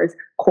like ours,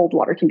 cold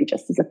water can be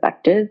just as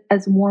effective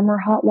as warm or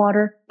hot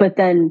water. But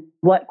then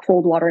what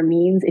cold water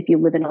means if you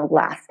live in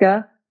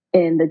Alaska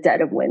in the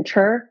dead of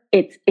winter,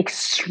 it's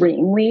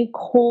extremely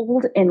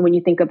cold. And when you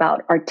think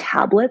about our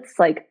tablets,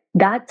 like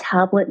that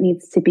tablet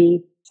needs to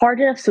be hard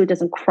enough so it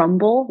doesn't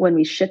crumble when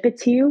we ship it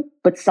to you,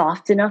 but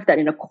soft enough that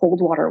in a cold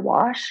water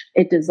wash,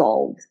 it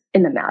dissolves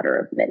in a matter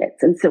of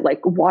minutes. And so like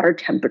water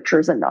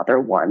temperature is another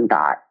one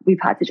that we've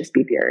had to just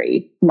be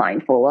very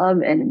mindful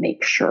of and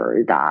make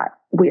sure that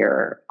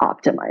we're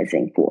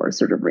optimizing for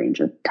sort of range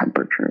of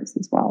temperatures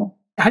as well.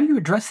 How do you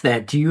address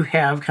that? Do you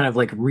have kind of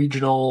like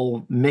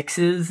regional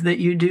mixes that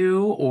you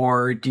do,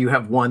 or do you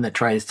have one that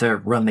tries to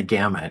run the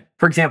gamut?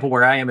 For example,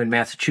 where I am in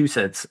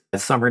Massachusetts,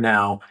 it's summer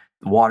now,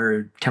 the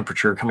water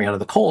temperature coming out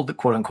of the cold,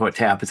 quote unquote,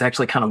 tap is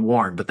actually kind of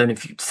warm. But then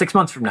 6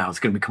 months from now, it's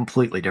going to be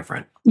completely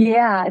different.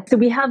 Yeah. So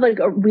we have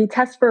we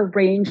test for a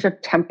range of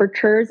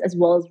temperatures as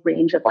well as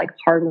range of like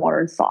hard water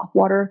and soft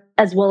water,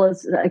 as well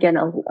as, again,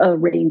 a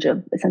range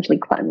of essentially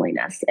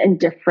cleanliness and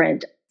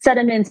different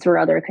sediments or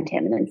other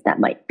contaminants that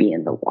might be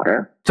in the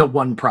water. So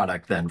one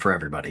product then for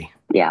everybody.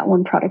 Yeah,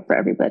 one product for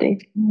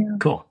everybody. Yeah.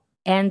 Cool.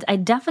 And I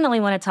definitely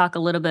want to talk a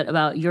little bit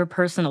about your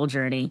personal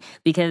journey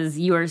because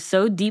you are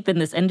so deep in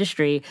this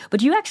industry,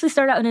 but you actually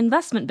started out in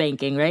investment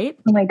banking, right?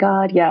 Oh my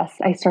God, yes.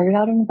 I started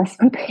out in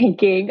investment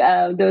banking.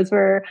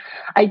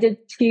 I did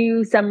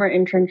 2 summer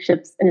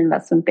internships in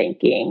investment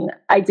banking.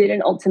 I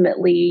didn't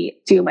ultimately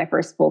do my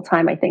first full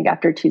time. I think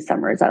after 2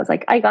 summers, I was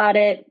like, I got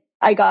it.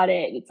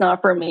 It's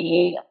not for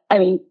me. I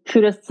mean,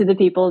 kudos to the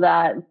people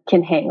that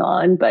can hang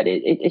on, but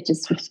it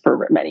just was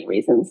for many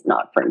reasons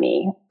not for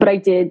me. But I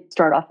did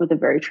start off with a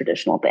very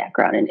traditional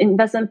background in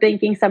investment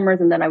banking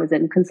summers. And then I was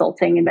in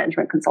consulting and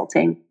management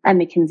consulting at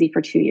McKinsey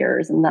for 2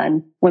 years, and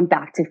then went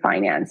back to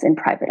finance and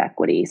private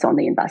equity. So on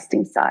the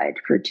investing side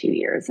for 2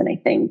 years. And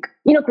I think,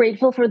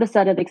 grateful for the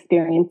set of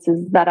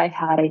experiences that I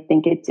had. I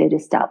think it did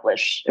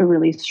establish a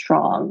really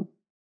strong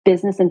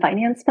business and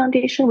finance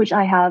foundation, which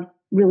I have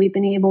really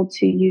been able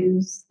to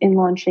use in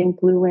launching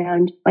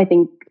Blueland. I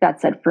think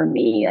that said for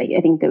me, I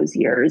think those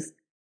years,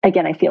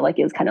 again, I feel like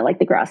it was kind of like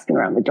the grasping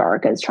around the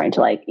dark. I was trying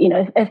to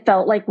it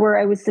felt like where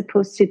I was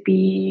supposed to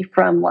be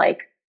from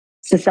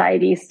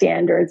society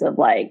standards of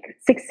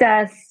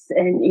success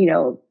and,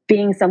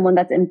 being someone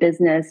that's in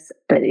business,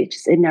 but it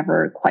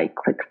never quite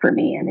clicked for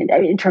me. And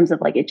in terms of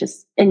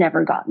it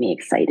never got me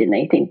excited. And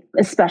I think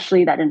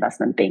especially that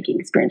investment banking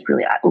experience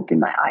really opened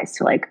my eyes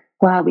to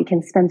wow, we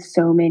can spend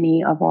so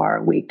many of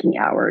our waking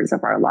hours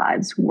of our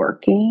lives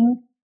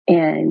working.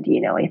 And,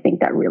 I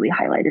think that really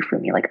highlighted for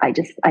me,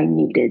 I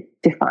needed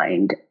to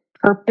find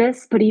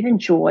purpose, but even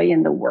joy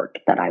in the work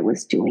that I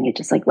was doing. It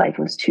just life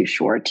was too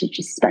short to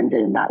just spend it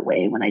in that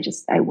way when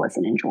I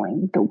wasn't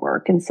enjoying the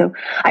work. And so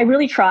I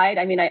really tried.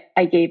 I mean,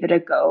 I gave it a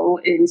go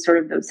in sort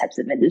of those types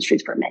of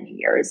industries for many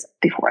years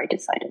before I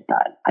decided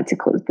that I had to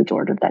close the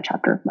door to that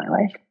chapter of my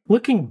life.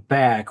 Looking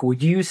back,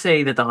 would you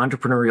say that the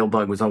entrepreneurial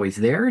bug was always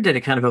there, or did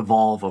it kind of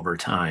evolve over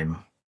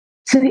time?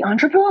 So the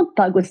entrepreneurial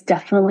bug was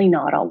definitely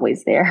not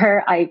always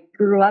there. I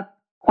grew up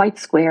quite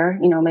square.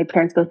 My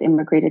parents both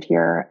immigrated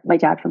here. My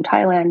dad from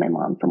Thailand, my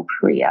mom from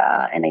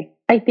Korea. And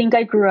I think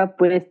I grew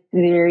up with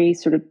very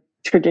sort of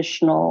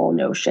traditional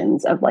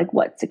notions of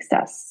what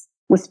success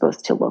was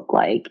supposed to look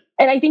like.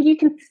 And I think you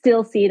can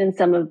still see it in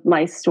some of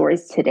my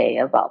stories today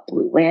about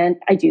Blueland.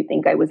 I do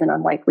think I was an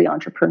unlikely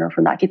entrepreneur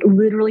from that kid.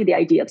 Literally the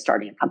idea of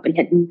starting a company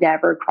had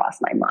never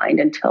crossed my mind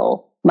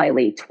until my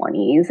late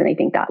 20s. And I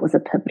think that was a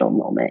pivotal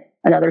moment.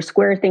 Another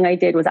square thing I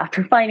did was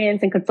after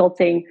finance and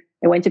consulting,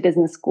 I went to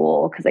business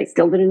school because I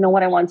still didn't know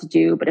what I wanted to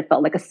do, but it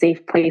felt like a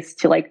safe place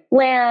to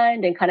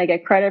land and kind of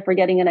get credit for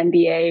getting an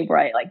MBA where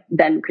I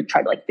then could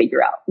try to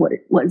figure out what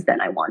it was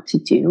then I want to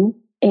do.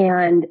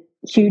 And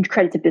huge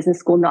credit to business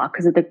school, not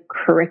because of the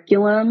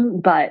curriculum,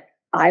 but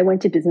I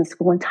went to business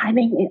school and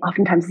timing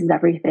oftentimes is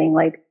everything.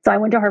 So I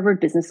went to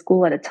Harvard Business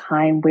School at a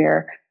time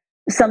where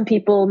some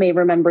people may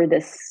remember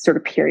this sort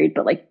of period,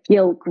 but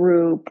Gilt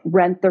Group,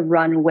 Rent the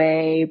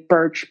Runway,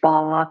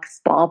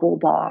 Birchbox, Bobble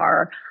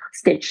Bar,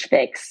 Stitch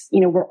Fix,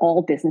 were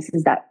all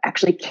businesses that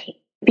actually came,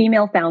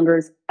 female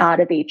founders out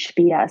of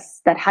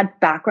HBS that had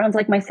backgrounds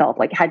like myself,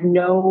 had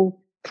no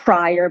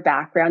prior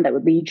background that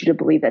would lead you to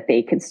believe that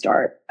they could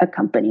start a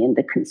company in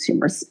the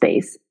consumer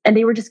space. And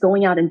they were just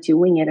going out and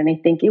doing it. And I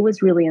think it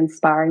was really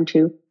inspiring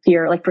to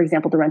hear, for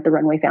example, the Rent the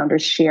Runway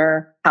founders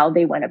share how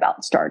they went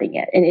about starting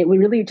it. And it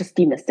really just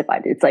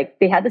demystified it. It's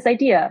they had this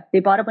idea, they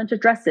bought a bunch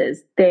of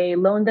dresses, they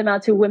loaned them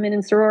out to women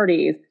in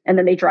sororities, and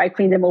then they dry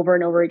cleaned them over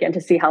and over again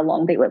to see how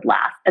long they would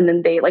last. And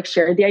then they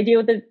shared the idea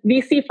with the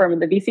VC firm,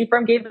 and the VC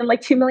firm gave them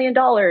 $2 million. And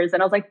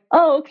I was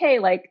oh, okay,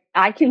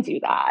 I can do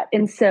that.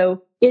 And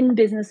so in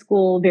business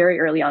school, very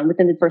early on,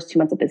 within the first 2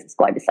 months of business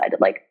school, I decided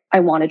I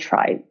want to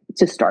try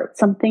to start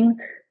something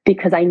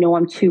because I know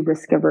I'm too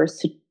risk averse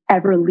to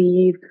ever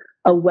leave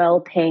a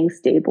well-paying,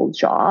 stable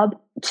job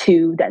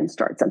to then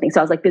start something.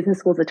 So I was business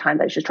school is the time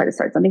that I should try to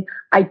start something.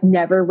 I'd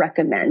never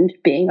recommend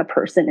being a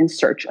person in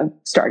search of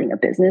starting a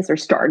business or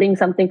starting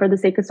something for the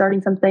sake of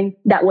starting something.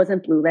 That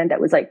wasn't Blueland. That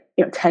was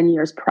 10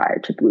 years prior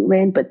to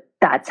Blueland, but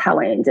that's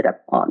how I ended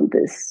up on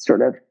this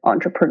sort of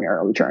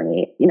entrepreneurial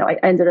journey. I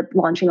ended up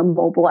launching a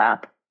mobile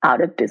app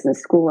out of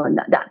business school. And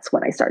that's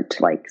when I started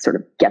to sort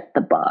of get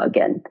the bug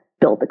and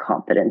build the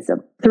confidence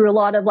of through a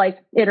lot of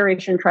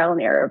iteration, trial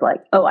and error of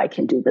oh, I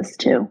can do this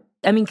too.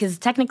 I mean, because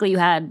technically you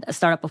had a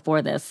startup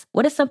before this.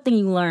 What is something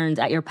you learned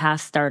at your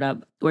past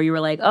startup where you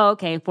were oh,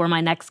 okay, for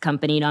my next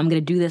company, I'm going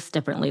to do this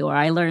differently, or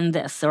I learned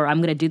this, or I'm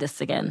going to do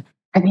this again?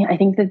 I mean, I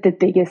think that the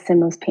biggest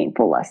and most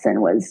painful lesson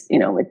was,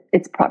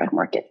 it's product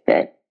market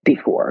fit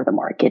before the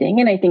marketing.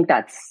 And I think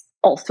that's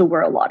also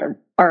where a lot of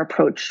our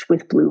approach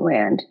with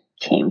Blueland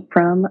came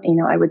from.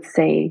 I would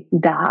say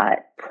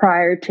that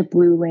prior to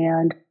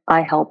Blueland,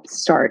 I helped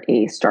start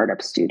a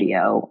startup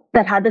studio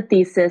that had the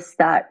thesis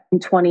that in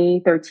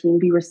 2013,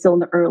 we were still in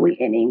the early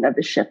inning of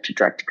the shift to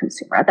direct to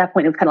consumer. At that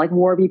point, it was kind of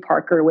Warby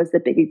Parker was the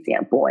big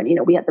example. And,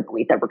 we had the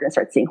belief that we're going to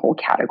start seeing whole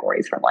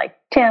categories from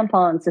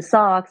tampons to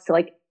socks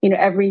to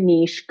every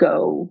niche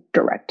go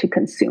direct to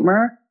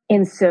consumer.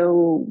 And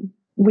so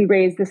we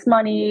raised this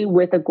money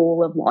with a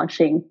goal of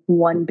launching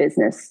one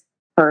business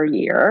per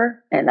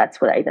year. And that's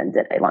what I then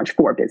did. I launched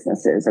 4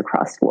 businesses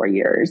across 4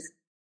 years.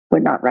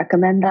 would not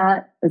recommend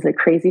that. It was a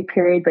crazy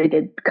period, but it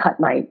did cut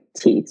my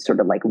teeth sort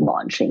of like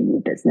launching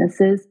new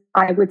businesses.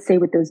 I would say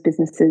with those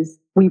businesses,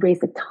 we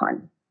raised a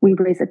ton. We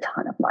raised a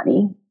ton of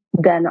money.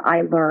 Then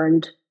I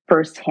learned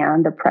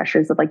firsthand the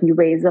pressures of like you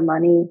raise the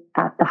money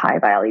at the high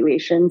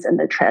valuations and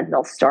the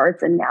treadmill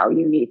starts, and now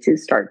you need to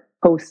start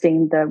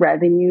posting the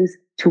revenues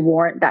to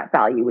warrant that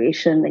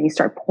valuation. Then you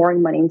start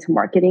pouring money into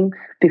marketing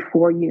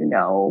before you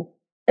know.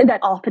 And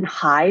that often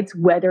hides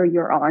whether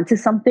you're onto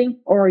something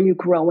or are you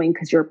growing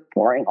because you're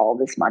pouring all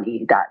this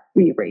money that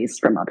we raised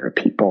from other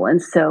people.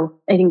 And so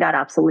I think that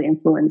absolutely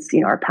influenced,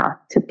 our path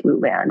to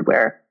Blueland,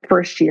 where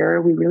first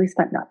year we really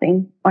spent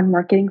nothing on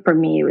marketing. For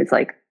me, it was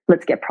like,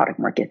 let's get product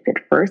market fit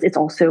first. It's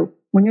also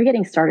when you're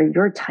getting started,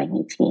 you're a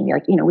tiny team. You're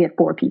like, we have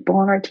 4 people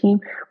on our team.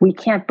 We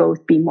can't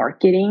both be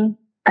marketing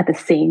at the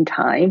same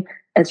time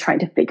as trying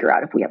to figure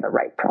out if we have the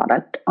right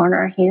product on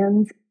our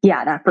hands.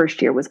 Yeah, that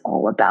first year was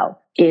all about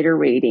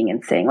iterating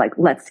and saying like,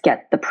 let's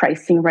get the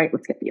pricing right.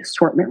 Let's get the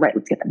assortment right.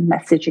 Let's get the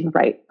messaging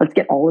right. Let's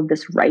get all of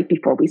this right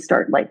before we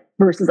start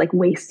versus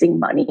wasting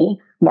money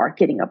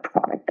marketing a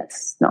product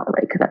that's not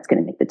right. Cause that's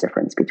going to make the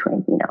difference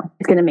between,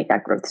 it's going to make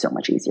that growth so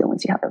much easier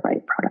once you have the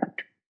right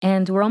product.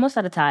 And we're almost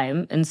out of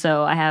time. And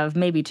so I have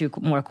maybe 2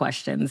 more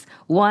questions.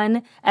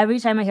 One, every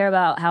time I hear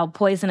about how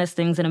poisonous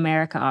things in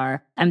America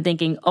are, I'm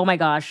thinking, oh my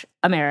gosh,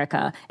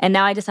 America. And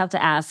now I just have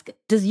to ask,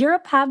 does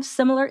Europe have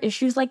similar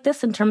issues like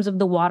this in terms of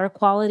the water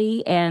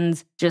quality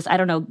and just,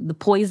 the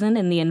poison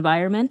in the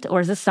environment? Or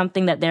is this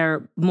something that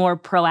they're more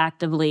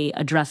proactively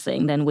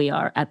addressing than we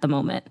are at the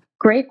moment?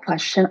 Great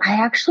question. I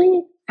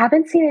actually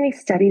haven't seen any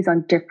studies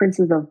on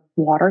differences of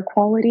water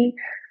quality.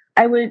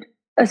 I would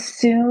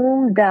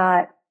assume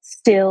that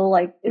still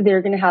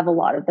they're going to have a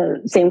lot of the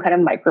same kind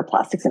of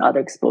microplastics and other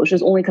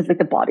exposures only because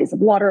the bodies of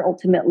water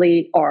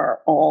ultimately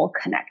are all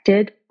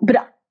connected.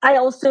 But I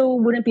also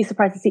wouldn't be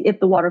surprised to see if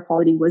the water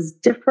quality was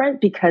different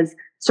because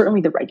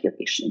certainly the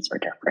regulations are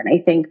different.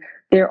 I think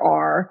there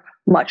are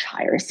much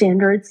higher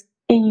standards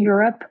in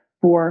Europe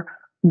for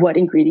what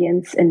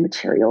ingredients and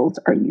materials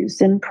are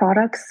used in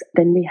products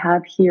than we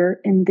have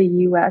here in the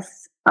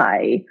US.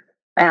 I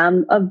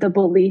am of the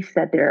belief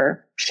that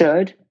there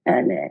should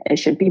and it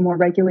should be more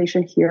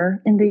regulation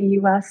here in the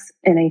US.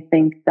 And I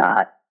think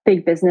that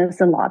big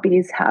business and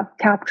lobbies have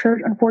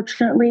captured,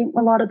 unfortunately,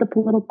 a lot of the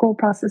political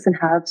process and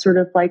have sort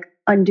of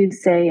undue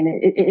say. And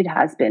it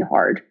has been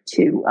hard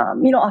to,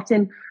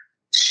 often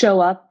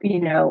show up.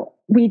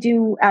 We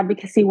do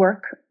advocacy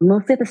work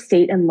mostly at the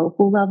state and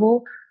local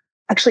level.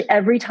 Actually,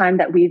 every time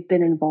that we've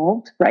been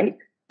involved, right,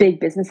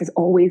 big business has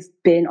always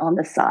been on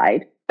the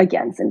side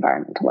against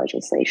environmental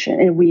legislation.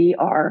 And we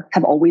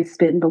have always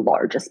been the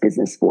largest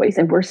business voice.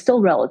 And we're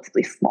still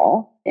relatively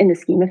small in the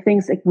scheme of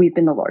things. We've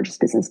been the largest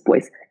business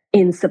voice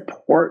in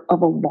support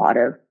of a lot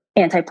of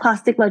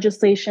anti-plastic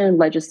legislation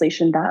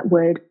that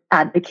would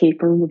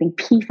advocate for removing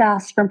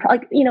PFAS from,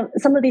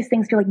 some of these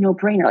things feel like no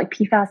brainer.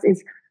 PFAS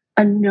is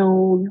a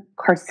known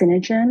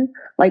carcinogen.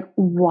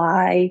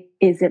 Why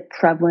is it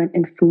prevalent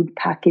in food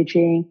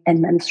packaging and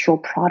menstrual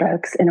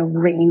products and a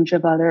range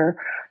of other,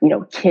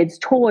 kids'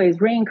 toys,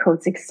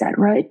 raincoats,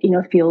 etc.?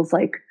 It feels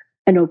like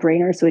a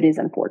no-brainer. So it is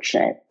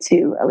unfortunate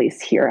to at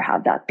least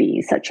have that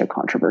be such a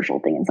controversial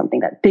thing and something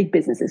that big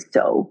business is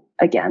so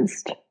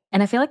against.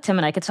 And I feel like Tim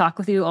and I could talk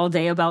with you all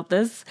day about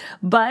this,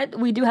 but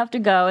we do have to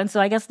go. And so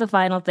I guess the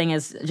final thing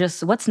is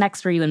just what's next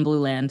for you in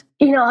Blueland?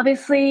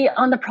 Obviously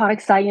on the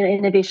product side,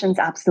 innovation is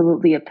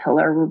absolutely a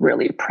pillar. We're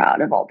really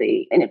proud of all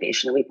the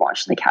innovation we've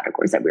launched in the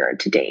categories that we are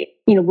to date.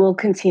 We'll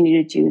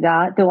continue to do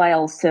that, though I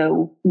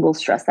also will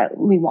stress that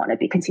we want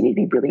to continue to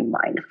be really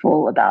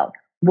mindful about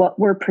what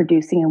we're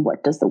producing and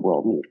what does the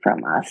world need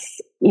from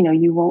us.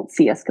 You won't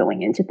see us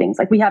going into things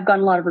we have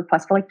gotten a lot of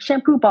requests for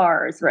shampoo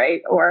bars,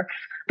 right?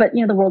 But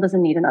the world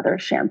doesn't need another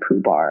shampoo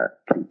bar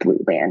from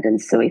Blueland.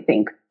 And so I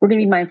think we're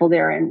going to be mindful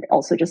there and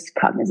also just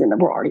cognizant that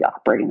we're already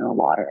operating in a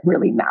lot of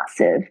really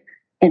massive,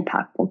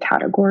 impactful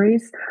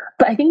categories.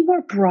 But I think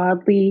more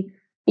broadly,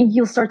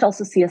 you'll start to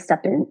also see us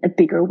step in a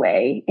bigger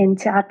way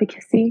into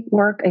advocacy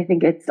work. I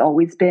think it's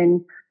always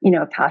been,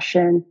 a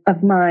passion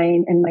of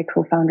mine and my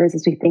co-founders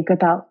as we think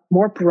about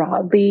more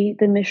broadly,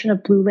 the mission of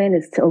Blueland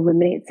is to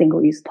eliminate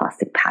single-use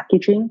plastic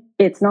packaging.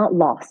 It's not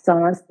lost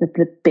on us that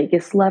the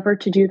biggest lever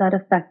to do that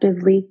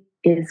effectively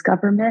is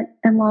government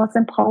and laws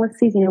and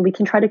policies. We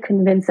can try to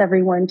convince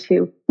everyone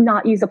to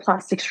not use a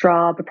plastic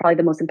straw, but probably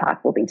the most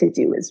impactful thing to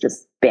do is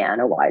just ban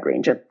a wide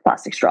range of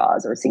plastic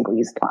straws or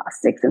single-use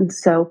plastics. And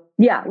so,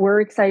 yeah, we're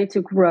excited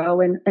to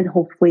grow and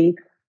hopefully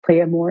play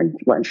a more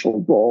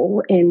influential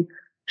role in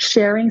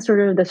sharing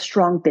sort of the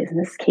strong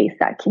business case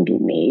that can be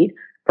made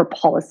for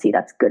policy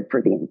that's good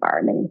for the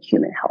environment and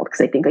human health.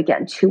 Because I think,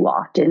 again, too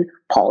often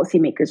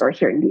policymakers are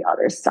hearing the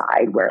other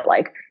side where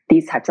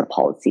these types of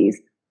policies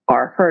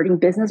are hurting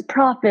business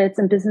profits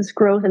and business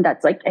growth. And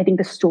that's I think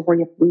the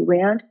story of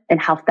Blueland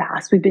and how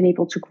fast we've been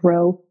able to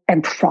grow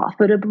and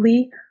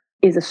profitably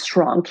is a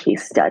strong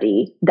case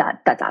study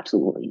that that's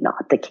absolutely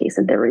not the case.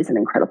 And there is an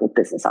incredible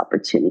business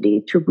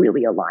opportunity to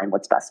really align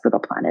what's best for the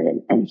planet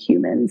and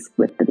humans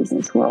with the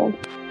business world.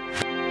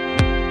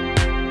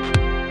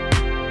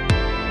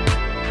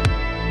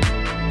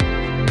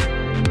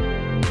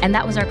 And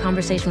that was our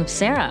conversation with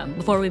Sarah.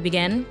 Before we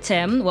begin,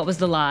 Tim, what was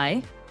the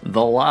lie?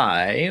 The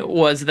lie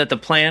was that the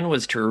plan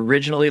was to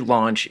originally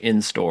launch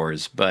in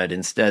stores, but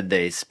instead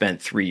they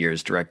spent 3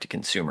 years direct to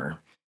consumer.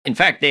 In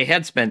fact, they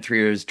had spent 3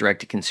 years direct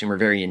to consumer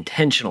very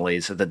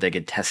intentionally so that they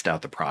could test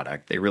out the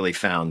product. They really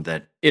found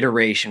that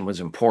iteration was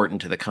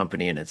important to the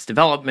company and its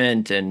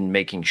development and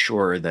making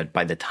sure that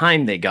by the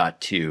time they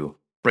got to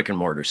brick and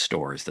mortar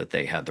stores that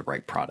they had the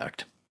right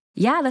product.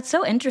 Yeah, that's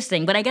so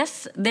interesting. But I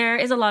guess there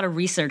is a lot of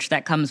research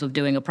that comes with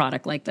doing a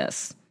product like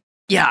this.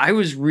 Yeah, I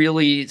was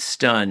really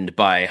stunned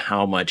by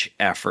how much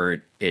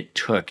effort it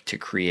took to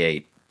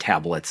create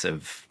tablets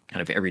of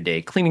kind of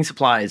everyday cleaning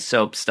supplies,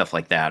 soap, stuff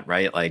like that,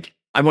 right? Like,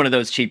 I'm one of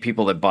those cheap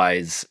people that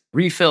buys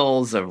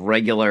refills of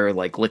regular,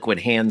 like, liquid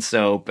hand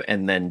soap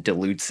and then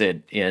dilutes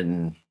it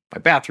in my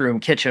bathroom,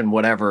 kitchen,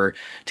 whatever,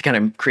 to kind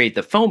of create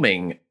the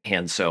foaming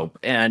hand soap.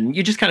 And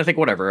you just kind of think,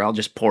 whatever, I'll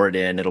just pour it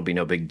in. It'll be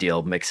no big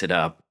deal, mix it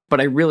up. But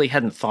I really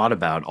hadn't thought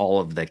about all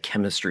of the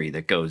chemistry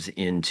that goes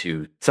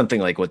into something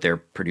like what they're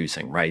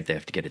producing, right? They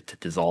have to get it to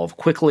dissolve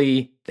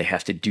quickly. They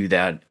have to do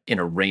that in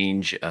a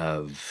range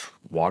of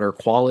water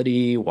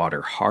quality,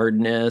 water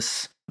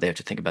hardness. They have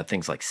to think about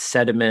things like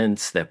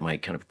sediments that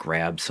might kind of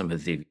grab some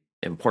of the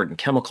important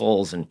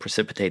chemicals and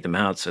precipitate them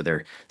out so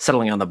they're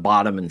settling on the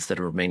bottom instead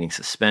of remaining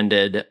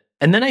suspended.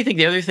 And then I think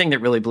the other thing that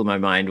really blew my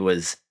mind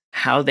was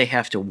how they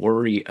have to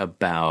worry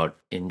about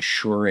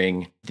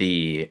ensuring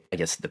the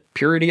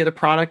purity of the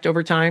product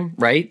over time,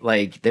 right?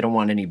 Like, they don't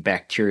want any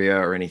bacteria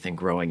or anything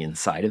growing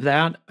inside of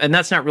that. And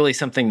that's not really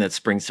something that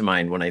springs to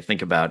mind when I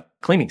think about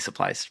cleaning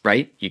supplies,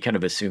 right? You kind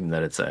of assume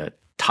that it's a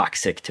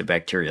toxic to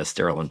bacteria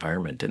sterile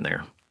environment in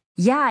there.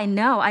 Yeah, I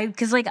know.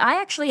 Because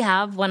I actually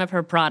have one of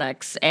her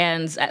products.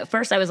 And at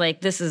first I was like,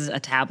 this is a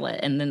tablet.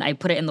 And then I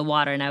put it in the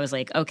water and I was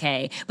like,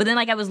 okay. But then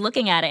I was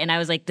looking at it and I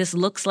was like, this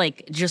looks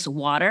like just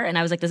water. And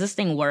I was like, does this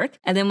thing work?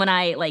 And then when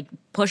I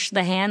pushed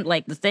the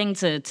thing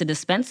to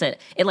dispense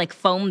it, it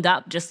foamed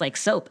up just like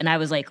soap. And I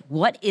was like,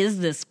 what is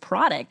this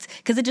product?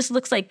 Because it just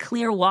looks like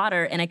clear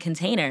water in a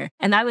container.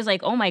 And I was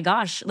like, oh my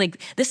gosh,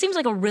 this seems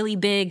like a really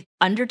big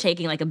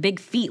undertaking, like a big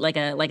feat, like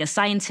a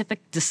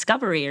scientific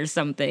discovery or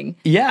something.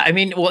 Yeah, I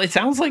mean, well, it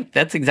sounds like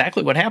that's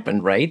exactly what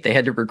happened, right? They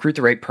had to recruit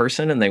the right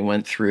person and they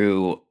went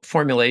through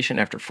formulation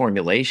after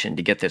formulation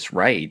to get this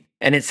right.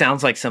 And it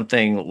sounds like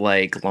something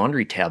like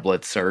laundry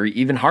tablets are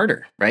even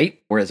harder,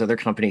 right? Whereas other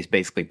companies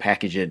basically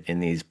package it in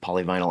these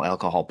polyvinyl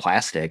alcohol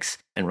plastics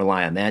and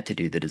rely on that to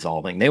do the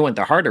dissolving. They went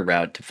the harder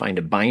route to find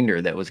a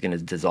binder that was going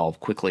to dissolve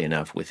quickly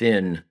enough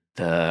within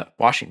the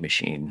washing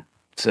machine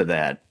so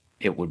that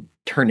it would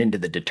turn into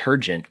the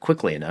detergent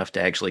quickly enough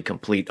to actually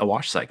complete a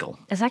wash cycle.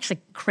 It's actually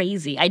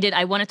crazy.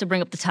 I wanted to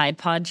bring up the Tide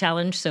Pod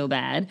challenge so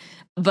bad,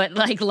 but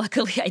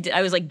luckily I did.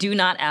 I was like, do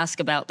not ask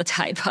about the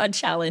Tide Pod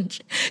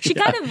challenge. She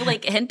kind of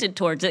hinted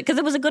towards it because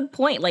it was a good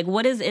point.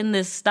 What is in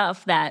this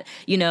stuff that,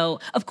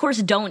 of course,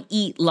 don't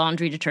eat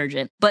laundry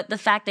detergent, but the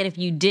fact that if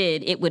you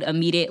did, it would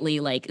immediately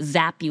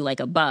zap you like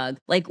a bug.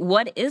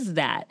 What is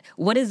that?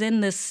 What is in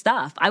this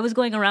stuff? I was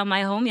going around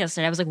my home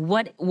yesterday. I was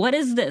like, what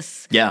is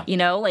this? Yeah.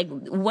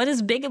 What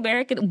is big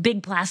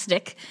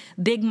plastic,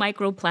 big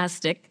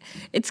microplastic?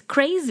 It's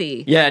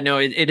crazy. Yeah, no,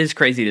 it is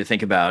crazy to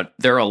think about.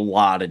 There are a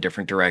lot of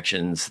different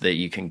directions that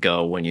you can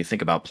go when you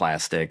think about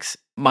plastics.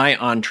 My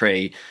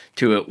entree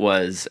to it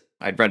was,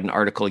 I'd read an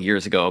article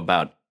years ago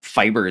about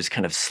fibers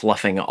kind of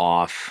sloughing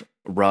off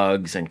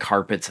rugs and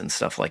carpets and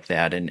stuff like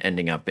that and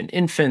ending up in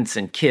infants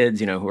and kids,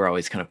 who are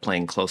always kind of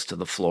playing close to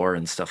the floor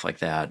and stuff like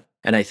that.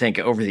 And I think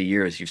over the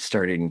years, you're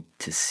starting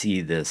to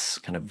see this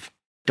kind of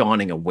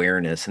dawning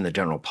awareness in the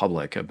general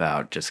public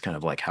about just kind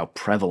of how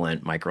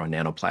prevalent micro and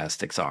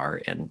nanoplastics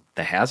are and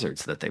the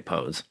hazards that they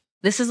pose.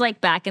 This is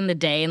back in the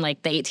day in the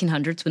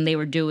 1800s when they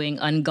were doing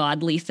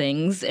ungodly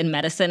things in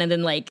medicine. And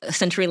then a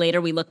century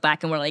later, we look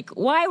back and we're like,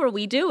 why were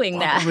we doing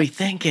that? What were we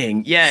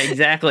thinking? Yeah,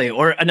 exactly.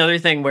 Or another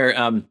thing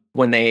where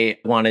when they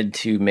wanted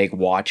to make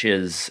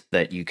watches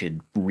that you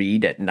could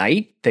read at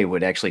night, they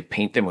would actually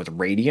paint them with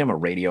radium, a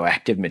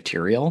radioactive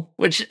material,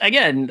 which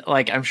again,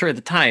 I'm sure at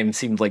the time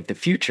seemed like the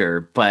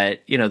future,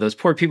 but those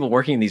poor people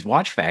working in these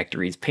watch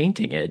factories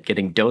painting it,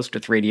 getting dosed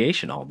with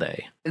radiation all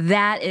day.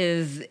 That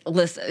is,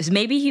 listen,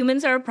 maybe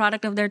humans are a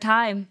product of their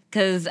time.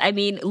 Because,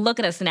 look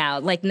at us now.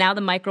 Now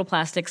the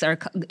microplastics are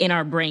in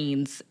our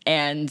brains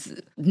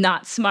and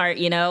not smart,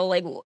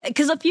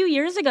 Because a few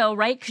years ago,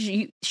 right,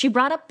 she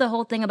brought up the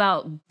whole thing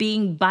about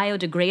being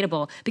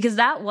biodegradable, because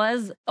that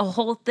was a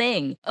whole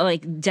thing a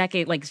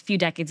few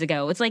decades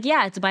ago. It's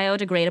it's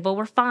biodegradable.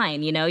 We're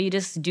fine. You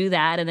just do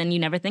that and then you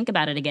never think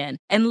about it again.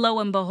 And lo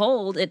and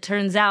behold, it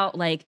turns out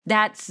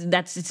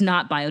it's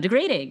not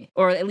biodegrading,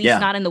 or at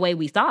least not in the way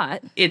we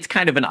thought. It's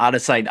kind of an out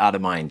of sight, out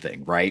of mind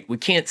thing, right? We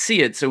can't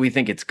see it, so we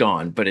think it's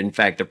gone. But in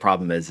fact, the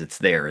problem is it's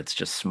there. It's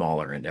just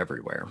smaller and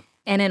everywhere.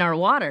 And in our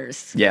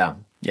waters. Yeah.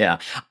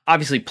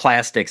 Obviously,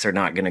 plastics are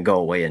not going to go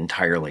away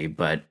entirely.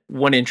 But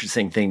one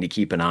interesting thing to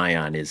keep an eye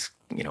on is,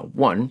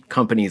 one,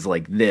 companies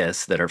like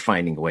this that are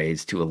finding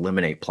ways to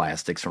eliminate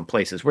plastics from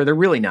places where they're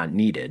really not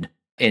needed.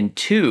 And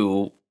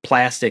two,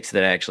 plastics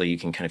that actually you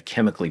can kind of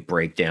chemically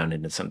break down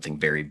into something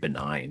very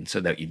benign so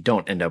that you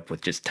don't end up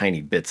with just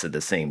tiny bits of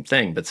the same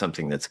thing, but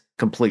something that's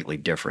completely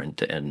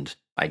different and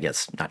I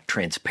guess not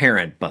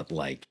transparent, but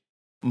like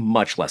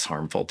much less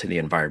harmful to the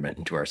environment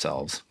and to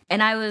ourselves.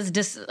 And I was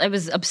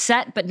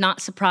upset, but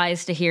not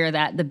surprised to hear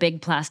that the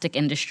big plastic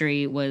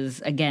industry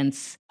was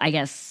against, I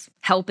guess,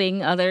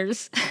 helping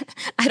others.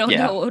 I don't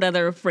know what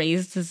other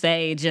phrase to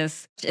say.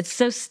 Just, it's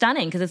so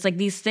stunning because it's like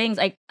these things,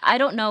 I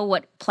don't know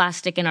what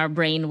plastic in our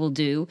brain will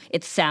do.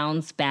 It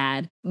sounds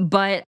bad,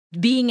 but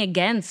being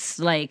against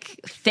like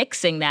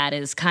fixing that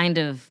is kind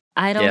of,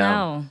 I don't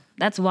know.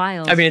 That's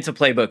wild. I mean, it's a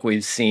playbook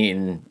we've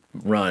seen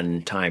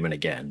run time and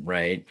again,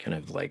 right? Kind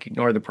of like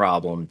ignore the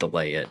problem,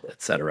 delay it,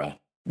 etc.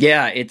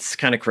 Yeah, it's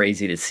kind of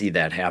crazy to see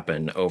that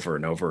happen over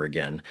and over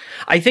again.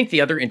 I think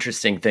the other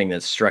interesting thing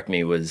that struck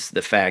me was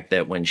the fact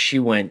that when she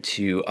went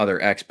to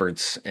other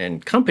experts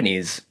and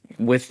companies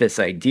with this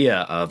idea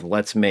of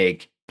let's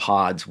make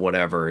pods,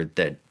 whatever,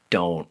 that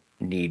don't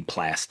need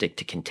plastic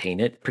to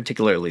contain it,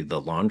 particularly the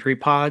laundry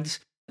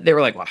pods, they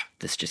were like, wow,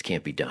 this just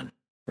can't be done,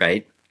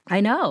 right? I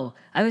know.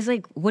 I was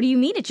like, what do you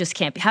mean it just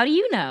can't be? How do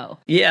you know?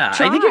 Yeah,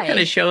 Try. I think it kind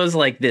of shows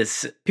like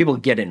this, people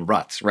get in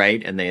ruts,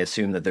 right? And they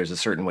assume that there's a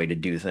certain way to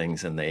do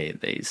things and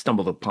they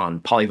stumbled upon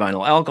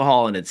polyvinyl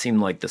alcohol and it seemed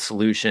like the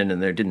solution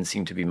and there didn't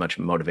seem to be much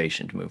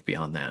motivation to move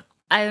beyond that.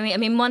 I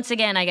mean, once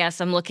again, I guess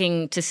I'm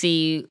looking to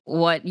see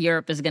what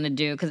Europe is going to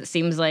do because it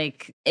seems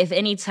like if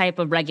any type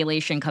of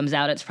regulation comes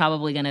out, it's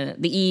probably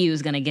the EU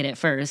is going to get it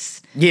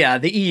first. Yeah,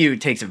 the EU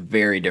takes a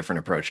very different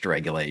approach to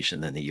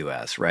regulation than the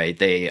US, right?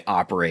 They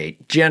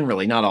operate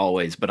generally, not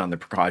always, but on the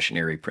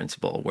precautionary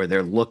principle where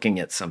they're looking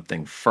at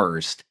something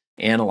first,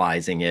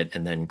 analyzing it,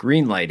 and then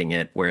greenlighting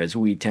it, whereas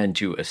we tend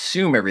to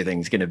assume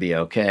everything's going to be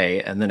okay,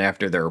 and then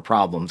after there are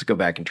problems, go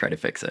back and try to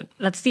fix it.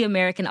 That's the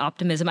American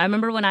optimism. I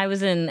remember when I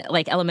was in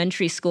like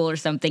elementary school or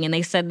something, and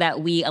they said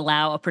that we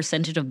allow a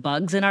percentage of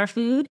bugs in our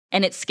food,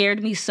 and it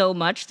scared me so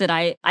much that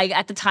I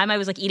at the time I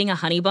was like eating a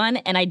honey bun,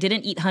 and I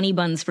didn't eat honey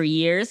buns for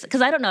years,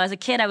 because I don't know, as a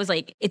kid I was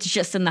like, it's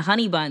just in the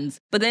honey buns,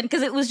 but then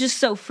because it was just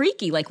so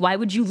freaky, like why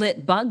would you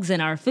let bugs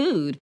in our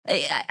food?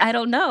 I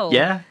don't know.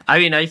 Yeah. I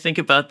mean, I think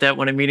about that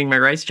when I'm eating my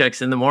rice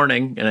checks in the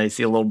morning and I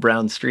see a little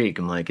brown streak.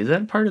 I'm like, is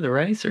that part of the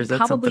rice or is that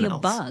probably something a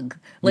else? Bug.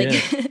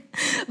 Like, yeah.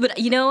 But,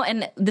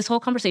 and this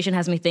whole conversation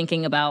has me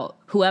thinking about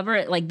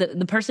whoever, like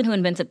the person who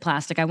invented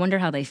plastic, I wonder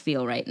how they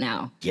feel right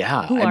now.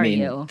 Yeah. Who are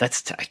you?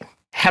 That's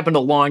happened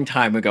a long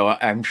time ago.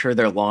 I'm sure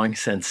they're long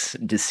since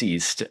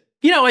deceased.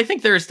 I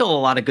think there are still a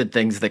lot of good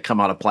things that come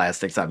out of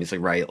plastics, obviously,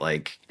 right?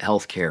 Like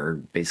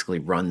healthcare basically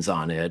runs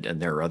on it,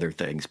 and there are other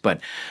things.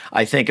 But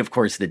I think, of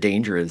course, the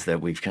danger is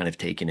that we've kind of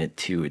taken it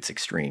to its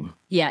extreme.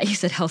 Yeah, you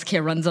said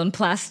healthcare runs on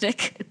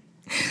plastic.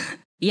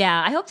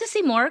 Yeah, I hope to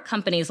see more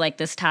companies like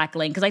this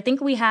tackling, because I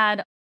think we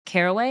had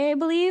Caraway, I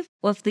believe,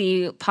 with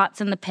the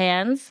pots and the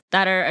pans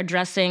that are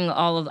addressing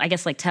all of, I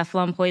guess, like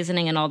Teflon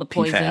poisoning and all the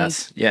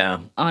poisons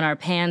on our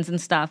pans and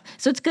stuff.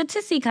 So it's good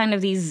to see kind of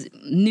these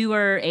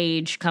newer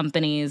age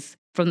companies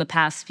from the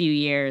past few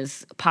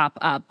years pop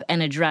up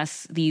and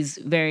address these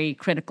very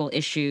critical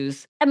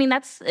issues. I mean,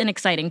 that's an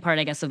exciting part,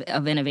 I guess,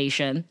 of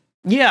innovation.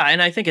 Yeah,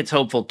 and I think it's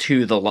hopeful,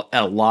 too.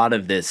 A lot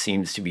of this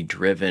seems to be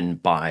driven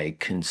by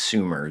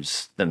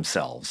consumers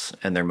themselves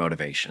and their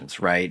motivations,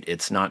 right?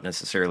 It's not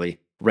necessarily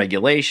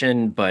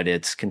regulation, but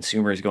it's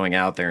consumers going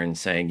out there and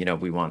saying,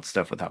 we want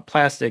stuff without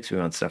plastics, we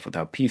want stuff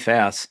without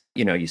PFAS.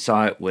 You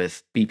saw it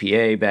with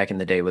BPA back in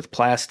the day with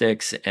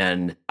plastics.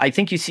 And I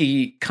think you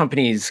see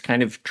companies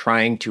kind of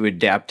trying to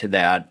adapt to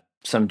that.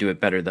 Some do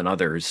it better than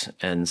others.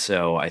 And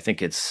so I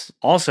think it's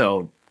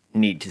also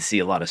neat to see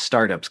a lot of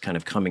startups kind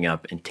of coming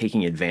up and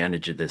taking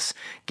advantage of this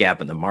gap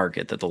in the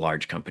market that the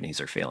large companies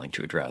are failing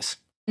to address.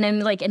 And then,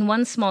 like, in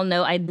one small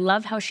note, I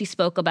love how she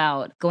spoke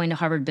about going to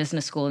Harvard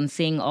Business School and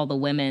seeing all the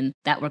women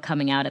that were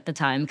coming out at the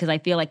time, because I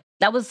feel like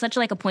that was such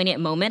like a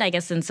poignant moment, I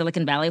guess, in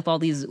Silicon Valley with all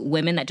these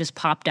women that just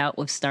popped out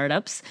with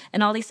startups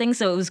and all these things.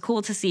 So it was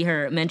cool to see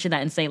her mention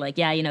that and say, like,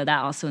 yeah, that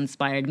also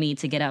inspired me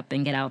to get up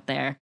and get out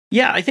there.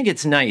 Yeah, I think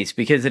it's nice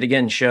because it,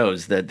 again,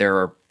 shows that there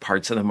are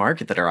parts of the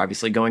market that are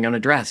obviously going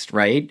unaddressed,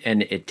 right?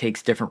 And it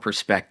takes different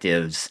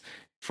perspectives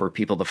for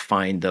people to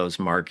find those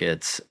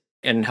markets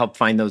and help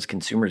find those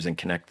consumers and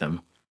connect them.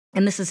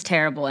 And this is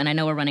terrible, and I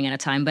know we're running out of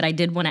time, but I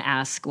did want to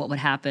ask what would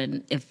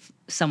happen if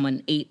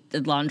someone ate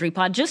the laundry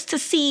pod, just to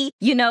see,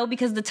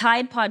 because the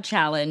Tide Pod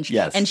Challenge,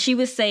 yes. And she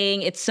was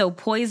saying it's so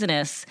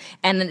poisonous,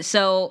 and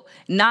so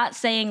not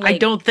saying like... I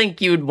don't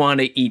think you'd want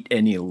to eat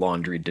any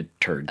laundry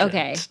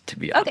detergent, to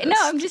be honest. Okay, no,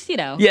 I'm just,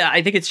 Yeah,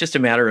 I think it's just a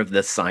matter of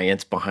the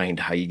science behind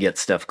how you get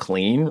stuff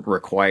clean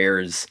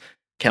requires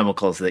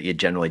chemicals that you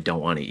generally don't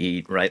want to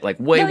eat, right? Like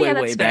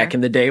way back in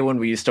the day when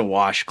we used to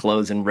wash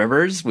clothes in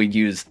rivers, we'd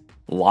use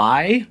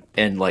lye,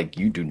 and like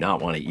you do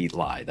not want to eat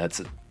lye.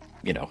 That's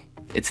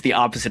it's the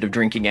opposite of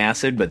drinking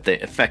acid, but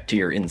the effect to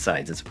your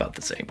insides is about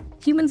the same.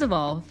 Humans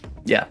evolve.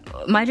 Yeah.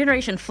 My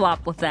generation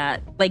flopped with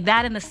that. Like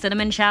that and the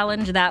cinnamon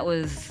challenge, that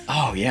was...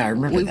 Oh yeah, I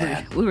remember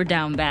that. We were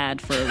down bad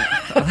for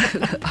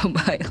a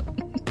while.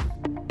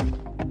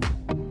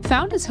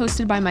 Found is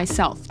hosted by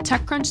myself,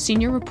 TechCrunch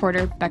senior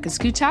reporter Becca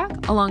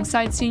Skutak,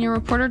 alongside senior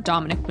reporter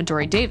Dominic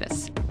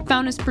Midori-Davis.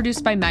 Found is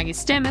produced by Maggie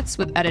Stamets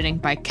with editing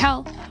by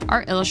Kel.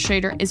 Our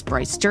illustrator is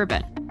Bryce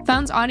Durbin.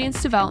 Found's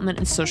audience development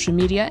and social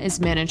media is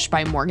managed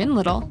by Morgan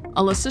Little,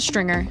 Alyssa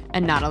Stringer,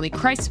 and Natalie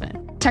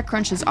Kreisman.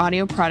 TechCrunch's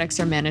audio products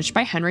are managed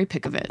by Henry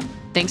Pickavet.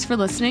 Thanks for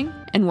listening,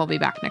 and we'll be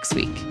back next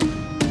week.